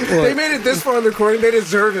hear him? They made it this far in the recording. They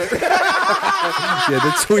deserve it. Yeah,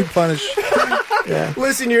 that's who we punish. Yeah.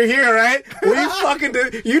 Listen, you're here, right?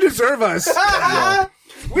 You deserve us. Yeah.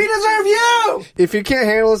 We deserve you! If you can't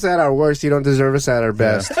handle us at our worst, you don't deserve us at our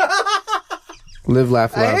best. Yeah. Live,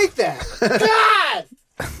 laugh, love. I hate that.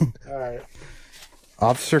 God! All right.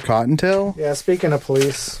 Officer Cottontail? Yeah, speaking of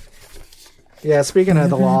police. Yeah, speaking of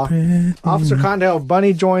the law. Officer Cottontail,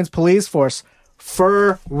 Bunny joins police force.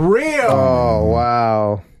 For real! Oh,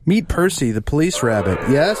 wow. Meet Percy, the police rabbit.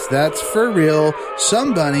 Yes, that's for real.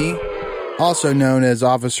 Some bunny, also known as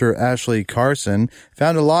Officer Ashley Carson,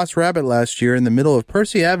 found a lost rabbit last year in the middle of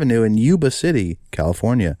Percy Avenue in Yuba City,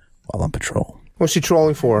 California, while on patrol. What's she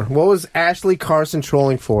trolling for? What was Ashley Carson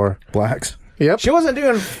trolling for? Blacks. Yep. She wasn't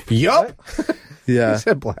doing... Yup. Yeah. He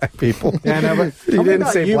said black people. Yeah, no, but he didn't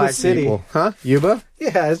say Yuba black City. people. Huh? Yuba?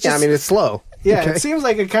 Yeah, it's just... Yeah, I mean, it's slow. Yeah, okay. It seems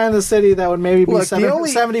like a kind of city that would maybe be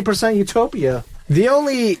 70% Utopia. The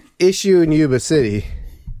only issue in Yuba City...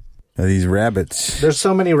 are these rabbits. There's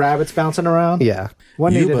so many rabbits bouncing around. Yeah.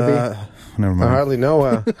 What needed to be? Never mind. I hardly know.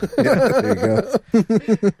 Yeah, there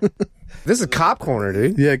you go. This is cop corner,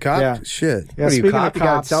 dude. Yeah, cop? Yeah. Shit. Yeah, What are you, speaking cop? of You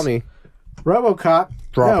gotta cops, tell me. RoboCop.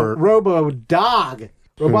 Dropper. No, RoboDog.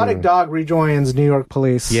 Robotic dog rejoins New York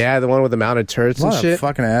police. Yeah, the one with the mounted turrets A and lot shit. of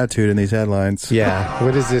fucking attitude in these headlines. Yeah.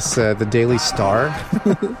 What is this? The Daily Star?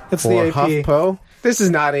 It's Or the AP. HuffPo? This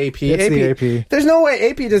is not AP. It's the AP. There's no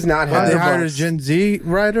way AP does not have They the hired a books. Gen Z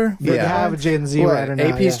writer? They Yeah. have a Gen Z What, writer now.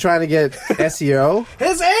 AP's trying to get SEO?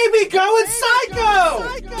 His AP going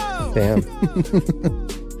psycho! Damn.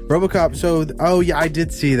 RoboCop, yeah, I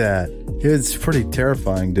did see that. It's pretty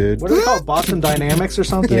terrifying, dude. What are they called? Boston Dynamics or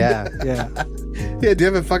something? Yeah. Yeah. Yeah, do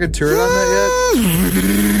you have a fucking turret on that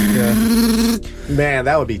yet? Yeah. Man,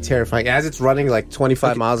 that would be terrifying. As it's running like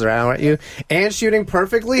 25 miles an hour at you and shooting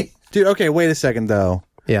perfectly. Dude, okay, wait a second, though.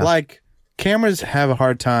 Yeah. Like, cameras have a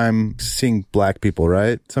hard time seeing black people,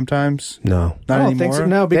 right? Sometimes? No. Not I don't anymore? think so.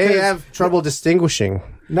 No, because They have trouble distinguishing.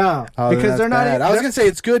 no, Oh, because they're not. bad. I was going to say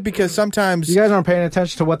it's good because sometimes... You guys aren't paying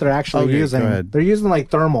attention to what they're actually Okay, using. go ahead. They're using like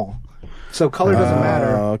thermal, so color doesn't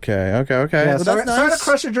matter. Okay. Yeah, Well, sorry that's nice. to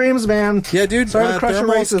crush your dreams, man. Yeah, dude. Sorry to crush your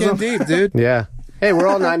thermal skin racism. deep, dude. Yeah. Hey, we're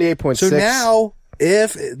all 98.6. So now,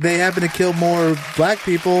 if they happen to kill more black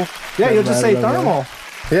people... Yeah, you'll just say thermal.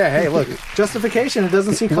 Yeah, hey, look. Justification. It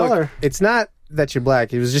doesn't see color. Look, it's not that you're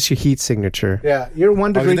black. It was just your heat signature. Yeah, you're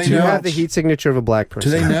 1 degree they too You know? have much. the heat signature of a black Do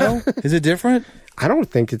person. they know? Is it different? I don't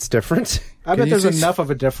think it's different. I bet you there's see- enough of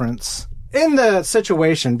a difference in the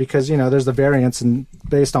situation because there's the variance and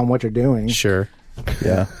based on what you're doing. Sure.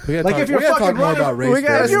 Yeah. Like if you're fucking more running, about race. we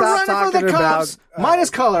gotta if you're stop running for the talking cops, about, minus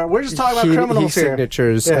color. We're just talking about criminals heat here.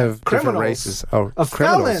 signatures Yeah, of different criminals. races. Oh, Of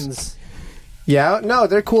criminals. felons. Yeah, no,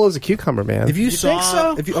 they're cool as a cucumber, man. If you saw... think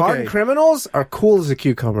so? If you, Hardened criminals are cool as a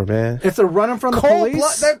cucumber, man. If they're running from the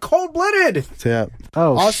police, They're cold-blooded. Yeah.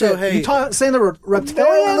 oh Also, shit. hey- you saying they're reptilian?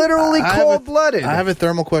 They're literally I have a- cold-blooded. I have a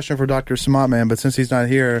thermal question for Dr. Smotman, but since he's not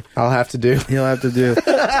here, I'll have to do. he'll have to do. If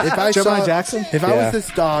I Gemini saw Jackson? If I Yeah. was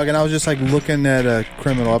this dog and I was just like looking at a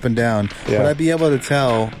criminal up and down, would I be able to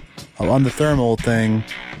tell on the thermal thing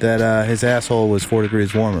that his asshole was 4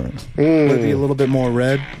 degrees warmer? Would it be a little bit more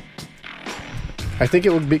red? I think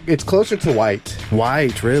it would be. It's closer to white.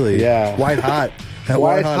 White, really? Yeah. White hot. That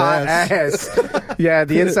White hot ass. Yeah,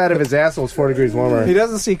 the inside of his asshole is 4 degrees warmer. He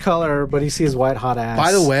doesn't see color, but he sees white hot ass.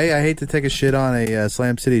 By the way, I hate to take a shit on a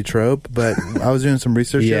Slam City trope, but I was doing some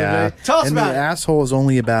research the other day. Tell us and about the it. asshole is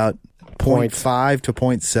only about 0.5 to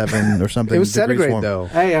 0.7 or something. It was degrees centigrade warm. though.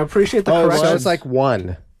 hey, I appreciate the Oh, correction. So it's like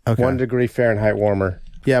 1. Okay. 1 degree Fahrenheit warmer.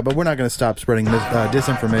 Yeah, but we're not going to stop spreading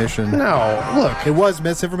disinformation. No, look. It was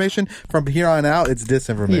misinformation. From here on out, it's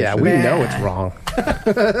disinformation. Yeah, we know it's wrong.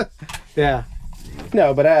 Yeah.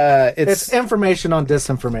 No, but It's information on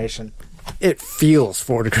disinformation. it feels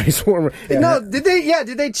 4 degrees warmer. Yeah. No, did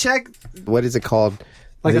they check? What is it called?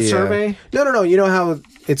 Like a survey? No. You know how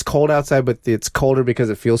it's cold outside, but it's colder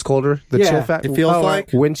because it feels colder? The chill factor? It feels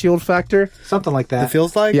like? Windshield factor? Something like that. It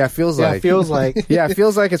feels like? Yeah, it feels Yeah, like. it feels like. Yeah, it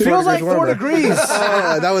feels like it's 4 feels degrees like 4 warmer. degrees.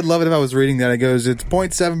 I would love it if I was reading that. It goes, it's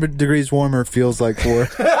 0.7 degrees warmer, feels like 4.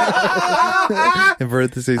 In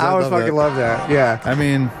parentheses. I would fucking love that. Yeah. I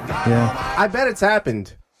mean, yeah. I bet it's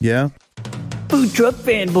happened. Yeah. Food truck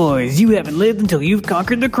fanboys, you haven't lived until you've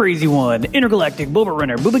conquered the crazy one. Intergalactic Boba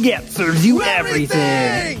Runner Booba Gap serves you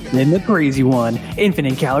everything. Then the crazy one.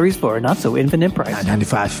 Infinite calories for a not so infinite price.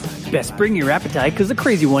 $9.95. Best bring your appetite because the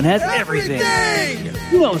crazy one has everything.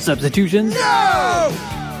 No substitutions.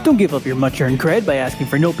 No! Don't give up your much-earned cred by asking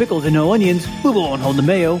for no pickles and no onions. Booba won't hold the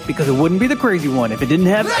mayo because it wouldn't be the crazy one if it didn't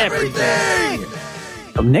have everything.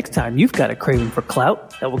 So next time you've got a craving for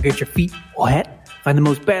clout that will get your feet wet, find the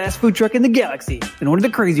most badass food truck in the galaxy and order the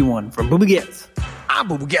crazy one from Booba Gets. I'm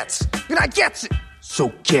Booba Gets, and I gets it.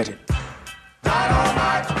 So get it.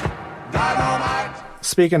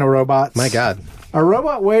 Speaking of robots. My God. Are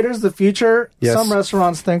robot waiters the future? Yes. Some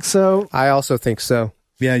restaurants think so. I also think so.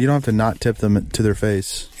 Yeah, you don't have to not tip them to their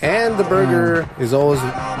face. And the burger is always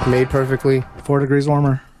made perfectly. 4 degrees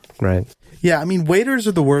warmer. Right. Yeah, I mean, waiters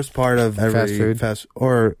are the worst part of every Fast food.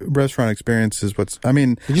 or restaurant experience is what's, I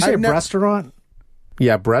mean. Did you say restaurant?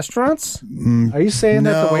 Yeah, restaurants? Are you saying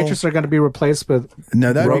that the No. waitresses are going to be replaced with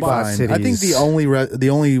No, that'd be Robot fine. cities. I think the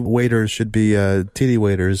only waiters should be titty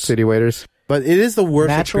waiters. City waiters? But it is the worst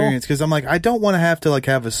Natural? experience because I'm like, I don't want to have to like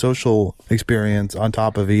have a social experience on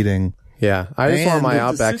top of eating. Yeah. I just want And my with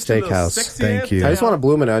Outback Steakhouse. Thank you. I just want a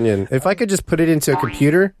bloomin' onion. If I could just put it into a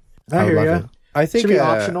computer, I hear would ya. love it. I think Should be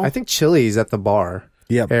optional. I think Chili's at the bar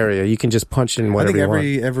area. You can just punch in I whatever think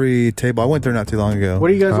you want. every table. I went there not too long ago.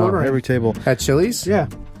 What are you guys ordering? Every table. At Chili's? Yeah.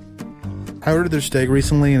 I ordered their steak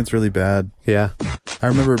recently and it's really bad. Yeah. I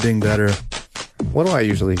remember it being better. What do I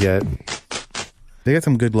usually get? They got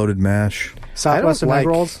some good loaded mash. Southwestern egg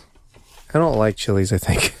rolls. I don't like Chili's, I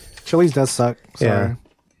think. Chili's does suck. Sorry. Yeah.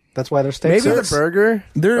 That's why their steak Maybe sucks. the burger.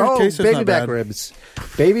 Their queso's baby not back bad. ribs.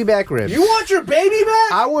 Baby back ribs. You want your baby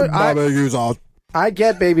back? I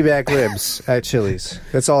get baby back ribs at Chili's.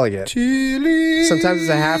 That's all I get. Chili's. Sometimes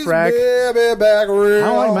it's a half rack. Baby back ribs. I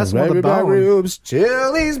don't like messing with the Baby back bone. ribs.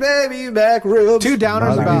 Chili's baby back ribs. 2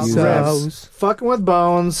 downers about Barbecue ribs. sauce. Fucking with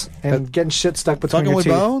bones and getting shit stuck between Fucking your with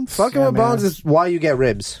teeth. bones? Fucking Yeah, with man. bones is why you get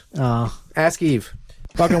ribs. Oh. Ask Eve.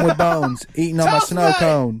 Fucking with bones. Eating on my snow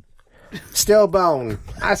cone. Still bone.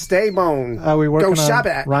 I stay bone. Are we working Go on shop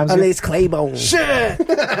at rhymes Alace Claybone.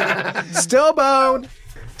 Shit! Still bone.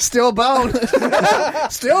 Still bone.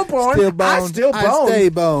 Stillborn. Still bone. I still bone. I stay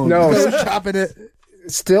bone. No. Go shopping it.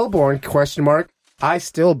 Stillborn, question mark. I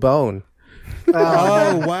still bone.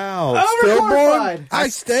 Oh, wow. Overqualified. I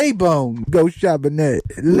stay bone. Go shopping it.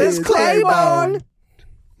 Liz Claybone.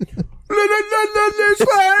 Liz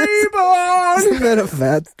Claybone. Isn't that a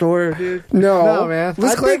fat store, dude? No. No, man.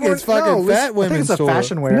 I think it's fucking fat I think women's it's a store.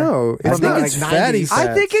 fashion wear. No, I it's think not. it's fatty fats,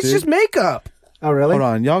 I think it's dude. just makeup. Oh, really? Hold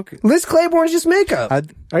on, y'all. Liz Claiborne's just makeup.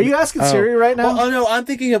 Are you asking Siri right now? Oh, no, I'm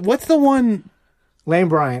thinking of what's the one? Lane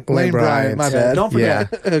Bryant. Lane Bryant. My bad. Don't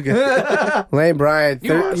forget. Okay. Lane Bryant.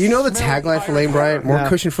 You know the tagline for Lane Bryant? More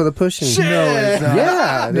cushion for the pushing. No, it's not.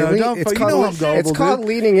 Yeah. No, don't. It's You called, know I'm gullible, it's called dude.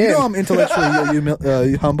 leaning in. You know I'm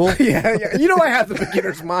intellectually humble. yeah. You know I have the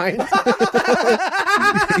beginner's mind.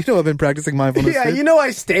 You know I've been practicing mindfulness. Yeah, dude. you know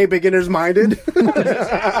I stay beginner's minded.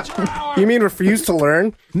 You mean refuse to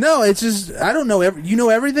learn? No, it's just I don't know. You know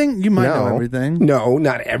everything. You might know everything. No,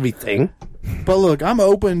 not everything. But look, I'm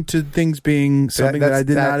open to things being something that I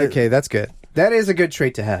did not. Okay, that's good. That is a good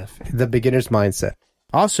trait to have. The beginner's mindset.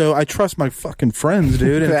 Also, I trust my fucking friends,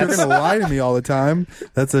 dude. And if they're gonna lie to me all the time,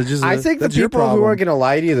 that's just. I think the that's your people who problem. are going to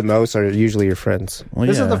lie to you the most are usually your friends. Well,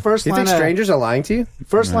 This yeah. is the first You line think strangers are lying to you?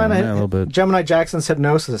 First line yeah, a little of bit. Gemini Jackson's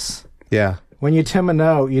hypnosis. Yeah. When you Tim a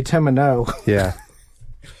no, you Tim a no. Yeah.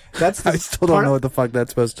 That's the I still don't know what the fuck that's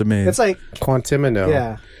supposed to mean. It's like, Quantimino.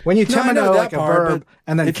 yeah. When you Tim I a know no, that like part, a verb, but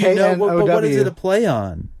and then if you know, K-N-O-W. but what is it a play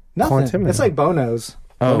on? Nothing. Quantimino. It's like Bono's.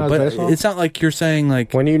 Oh, Bono's but baseball. it's not like you're saying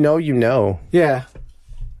like. When you know, you know. Yeah.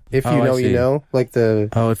 If you Oh, I know, you see. know. Like the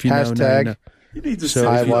Oh, if you know, hashtag. no, You need to So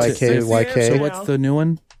say if you IYK. So what's the new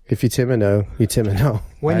one? If you Timino, you Timino.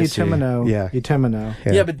 When I you see. Tim a no, Yeah. you Tim a no.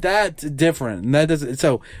 Yeah. But that's different. And that doesn't.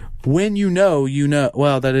 So when you know, you know.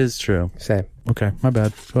 Well, that is true. Same. Okay, my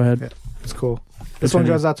bad. Go ahead. It's cool. This one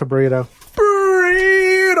goes out to Burrito.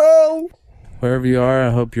 Burrito! Wherever you are, I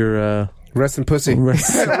hope you're Resting pussy.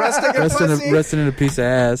 resting in a piece of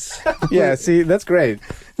ass. Yeah, see, that's great.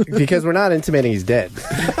 Because we're not intimating he's dead.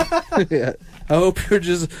 Yeah. I hope you're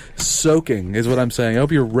just soaking, is what I'm saying. I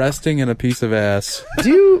hope you're resting in a piece of ass. Do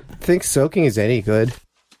you think soaking is any good?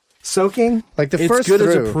 Soaking? Like the It's first good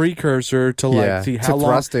through. as a precursor to see to how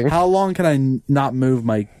long. thrusting. How long can I not move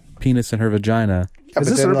my penis in her vagina? Yeah, Is but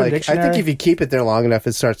this then, Urban I Dictionary? think if you keep it there long enough,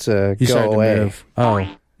 it starts to You go start to away. move. Oh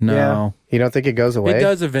no, You don't think it goes away? it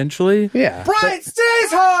does eventually. Yeah. Brian stays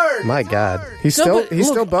hard! My God, he's No, still but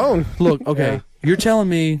look- bone. Look, okay, you're telling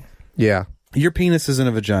me Yeah. your penis is in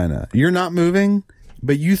a vagina. You're not moving,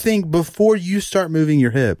 but you think before you start moving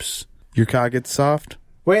your hips, your cock gets soft.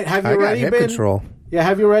 Wait, have you I got already hip been... control. Yeah,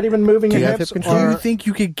 have you already been moving Do your you have hips? hip control? Do you Or... think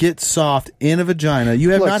you could get soft in a vagina?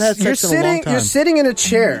 You have Look, not had sex in a long time. You're sitting in a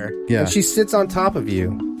chair, Yeah. and she sits on top of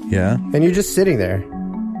you, Yeah. and you're just sitting there.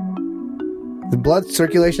 The blood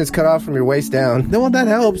circulation is cut off from your waist down. No, well, that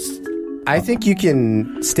helps. I think you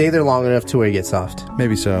can stay there long enough to where you get soft.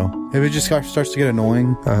 Maybe so. If it just starts to get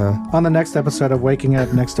annoying. On the next episode of Waking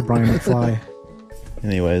Up Next to Brian McFly.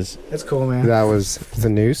 Anyways. It's cool, man. That was the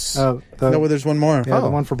noose. Oh, No, well, there's one more. yeah, the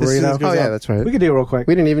one for This burrito. goes Oh, yeah, up. that's right. We could do it real quick.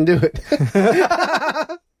 We didn't even do it.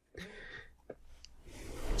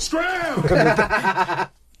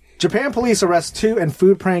 Japan police arrest 2 and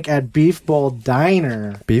food prank at Beef Bowl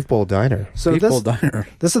Diner. Beef Bowl Diner. So Beef Bowl Diner.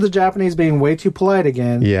 This is the Japanese being way too polite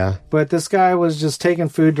again. Yeah. But this guy was just taking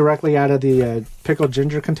food directly out of the pickled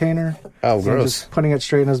ginger container. Oh, and gross. just putting it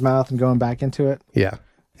straight in his mouth and going back into it. Yeah.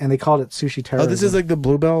 And they called it sushi terrorism. Oh, this is like the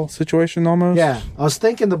Bluebell situation almost? Yeah. I was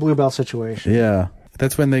thinking the Bluebell situation. Yeah.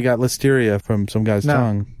 That's when they got listeria from some guy's No.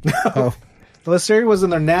 tongue. Oh. The listeria was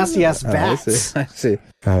in their nasty-ass vats. I see.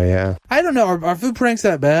 Oh, yeah. I don't know. Are food pranks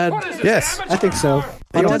that bad? Yes. I think so.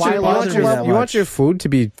 You want, you want your food to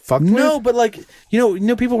be fucked with? No, but like, you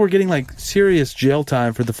know, people were getting like serious jail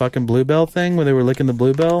time for the fucking Bluebell thing when they were licking the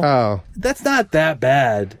Bluebell. Oh. That's not that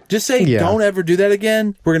bad. Just say, Yeah. don't ever do that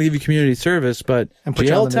again. We're going to give you community service, but And put you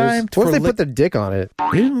jail on the news. time? What if they put their dick on it?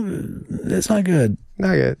 That's not good.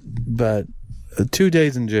 Not good. But 2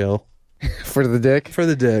 days in jail For the dick? for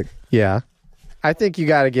the dick. Yeah. I think you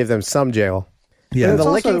got to give them some jail. Yeah. And the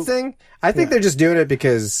It's licking also- thing, I think they're just doing it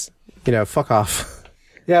because, you know, fuck off.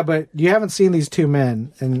 Yeah, but you haven't seen these two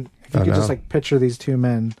men. And if you Oh, could no. just like picture these two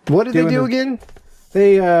men. What did they doing do the- again?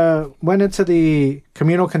 They went into the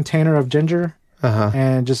communal container of ginger Uh-huh.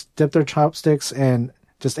 and just dipped their chopsticks and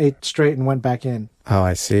just ate straight and went back in. Oh,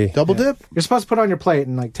 I see. Double dip? You're supposed to put it on your plate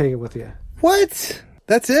and like take it with you. What?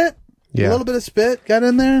 That's it? Yeah. A little bit of spit got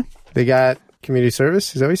in there? They got community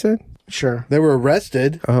service? Is that what you said? Sure. They were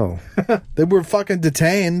arrested. Oh. They were fucking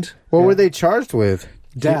detained. What were they charged with?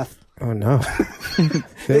 Death. Oh, no.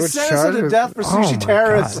 They were sentenced charged them to with- death for Oh, sushi my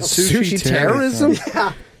terrorism. God. Sushi terrorism?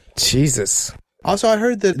 Yeah. Jesus. Also, I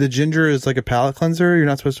heard that the ginger is like a palate cleanser. You're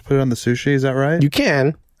not supposed to put it on the sushi. Is that right? You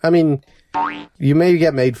can. I mean, you may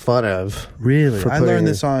get made fun of. Really? For I putting learned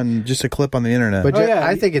it- this on just a clip on the internet. But Oh, yeah.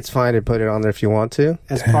 I think it's fine to put it on there if you want to.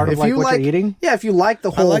 As part of If like you what like you're eating. Yeah, if you like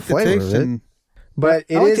the I whole like the flavor taste. of it. And But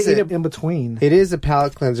I like to eat it in between. It is a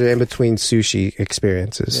palate cleanser in between sushi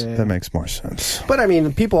experiences. Yeah. that makes more sense. But I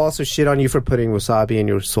mean, people also shit on you for putting wasabi in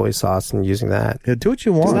your soy sauce and using that. Yeah, do what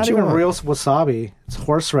you It's want. not you even want? real wasabi. It's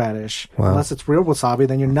horseradish. Wow. Unless it's real wasabi,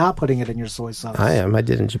 then you're not putting it in your soy sauce. I am. I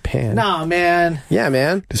did in Japan. Nah, man. Yeah,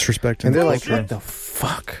 man. Disrespecting And they're the like, culture. what the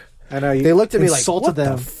fuck? I know. You They looked at me like, insulted what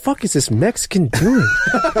them. the fuck is this Mexican doing?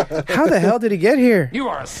 How the hell did he get here? You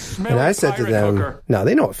are a smelly And I said to pirate them, hooker. no,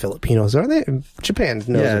 they know what Filipinos are. They Japan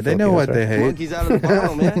knows Yeah, what they know Filipinos what are. they hate. Monkeys out of the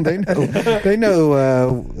bottle, man. They know. They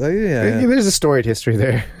know. Yeah. There's a storied history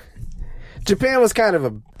there. Japan was kind of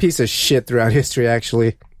a piece of shit throughout history,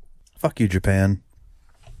 actually. Fuck you, Japan.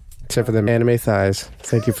 Except for them anime thighs.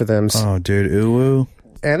 Thank you for them. Oh, dude, OwO.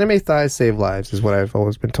 Anime thighs save lives, is what I've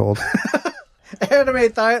always been told. Anime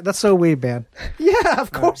thigh. That's so weeb, man. Yeah,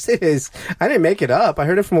 of course it is. I didn't make it up. I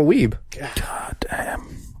heard it from a weeb. God damn.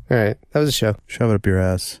 All right, that was a show. Shove it up your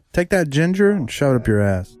ass. Take that ginger and shove it up your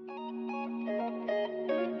ass.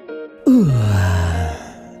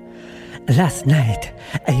 Last night,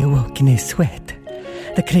 I awoke in a sweat,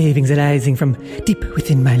 the cravings arising from deep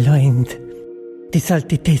within my loins. The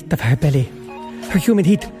salty taste of her belly, her humid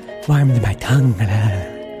heat warmed my tongue.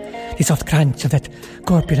 The soft crunch of that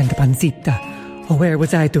corpulent pancita. Oh, where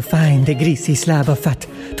was I to find a greasy slab of fat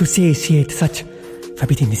to satiate such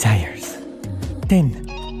forbidden desires?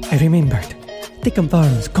 Then I remembered Thiccc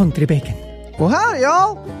Farms country bacon. Well, howdy,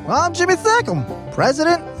 y'all. I'm Jimmy Thiccc,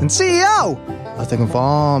 President and CEO of Thiccc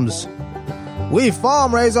Farms. We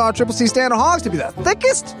farm raise our CCC standard hogs to be the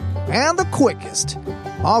thickest and the quickest,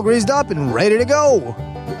 all greased up and ready to go.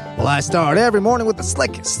 Well, I start every morning with the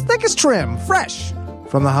thickest trim, fresh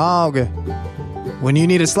from the hog. When you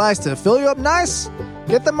need a slice to fill you up nice,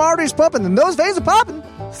 get them arteries pumping and those veins are popping.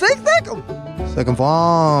 Thiccc. Thiccc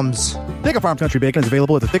Farms. Thiccc Farms Country Bacon is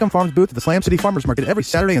available at the Thiccc Farms booth at the Slam City Farmers Market every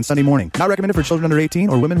Saturday and Sunday morning. Not recommended for children under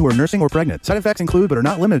 18 or women who are nursing or pregnant. Side effects include, but are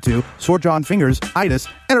not limited to, sore jaw and fingers, itis,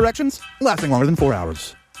 and erections lasting longer than 4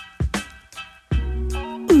 hours.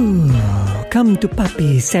 Ooh, come to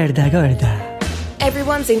Papi Cerda Gorda.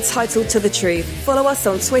 Everyone's entitled to the truth. Follow us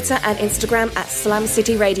on Twitter and Instagram at Slam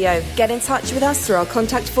City Radio. Get in touch with us through our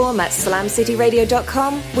contact form at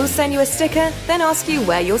slamcityradio.com. We'll send you a sticker, then ask you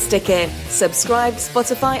where you'll stick it. Subscribe,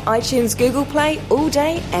 Spotify, iTunes, Google Play, all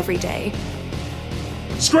day, every day.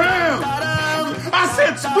 Scram! I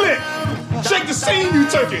said split! Shake the scene, you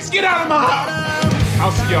turkeys! Get out of my house!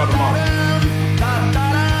 I'll see y'all tomorrow.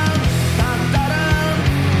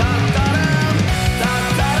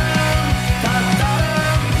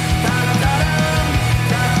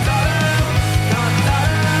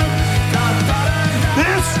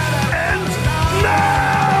 This ends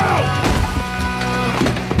now!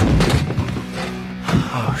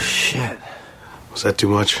 Oh, shit. Was that too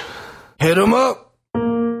much? Hit him up!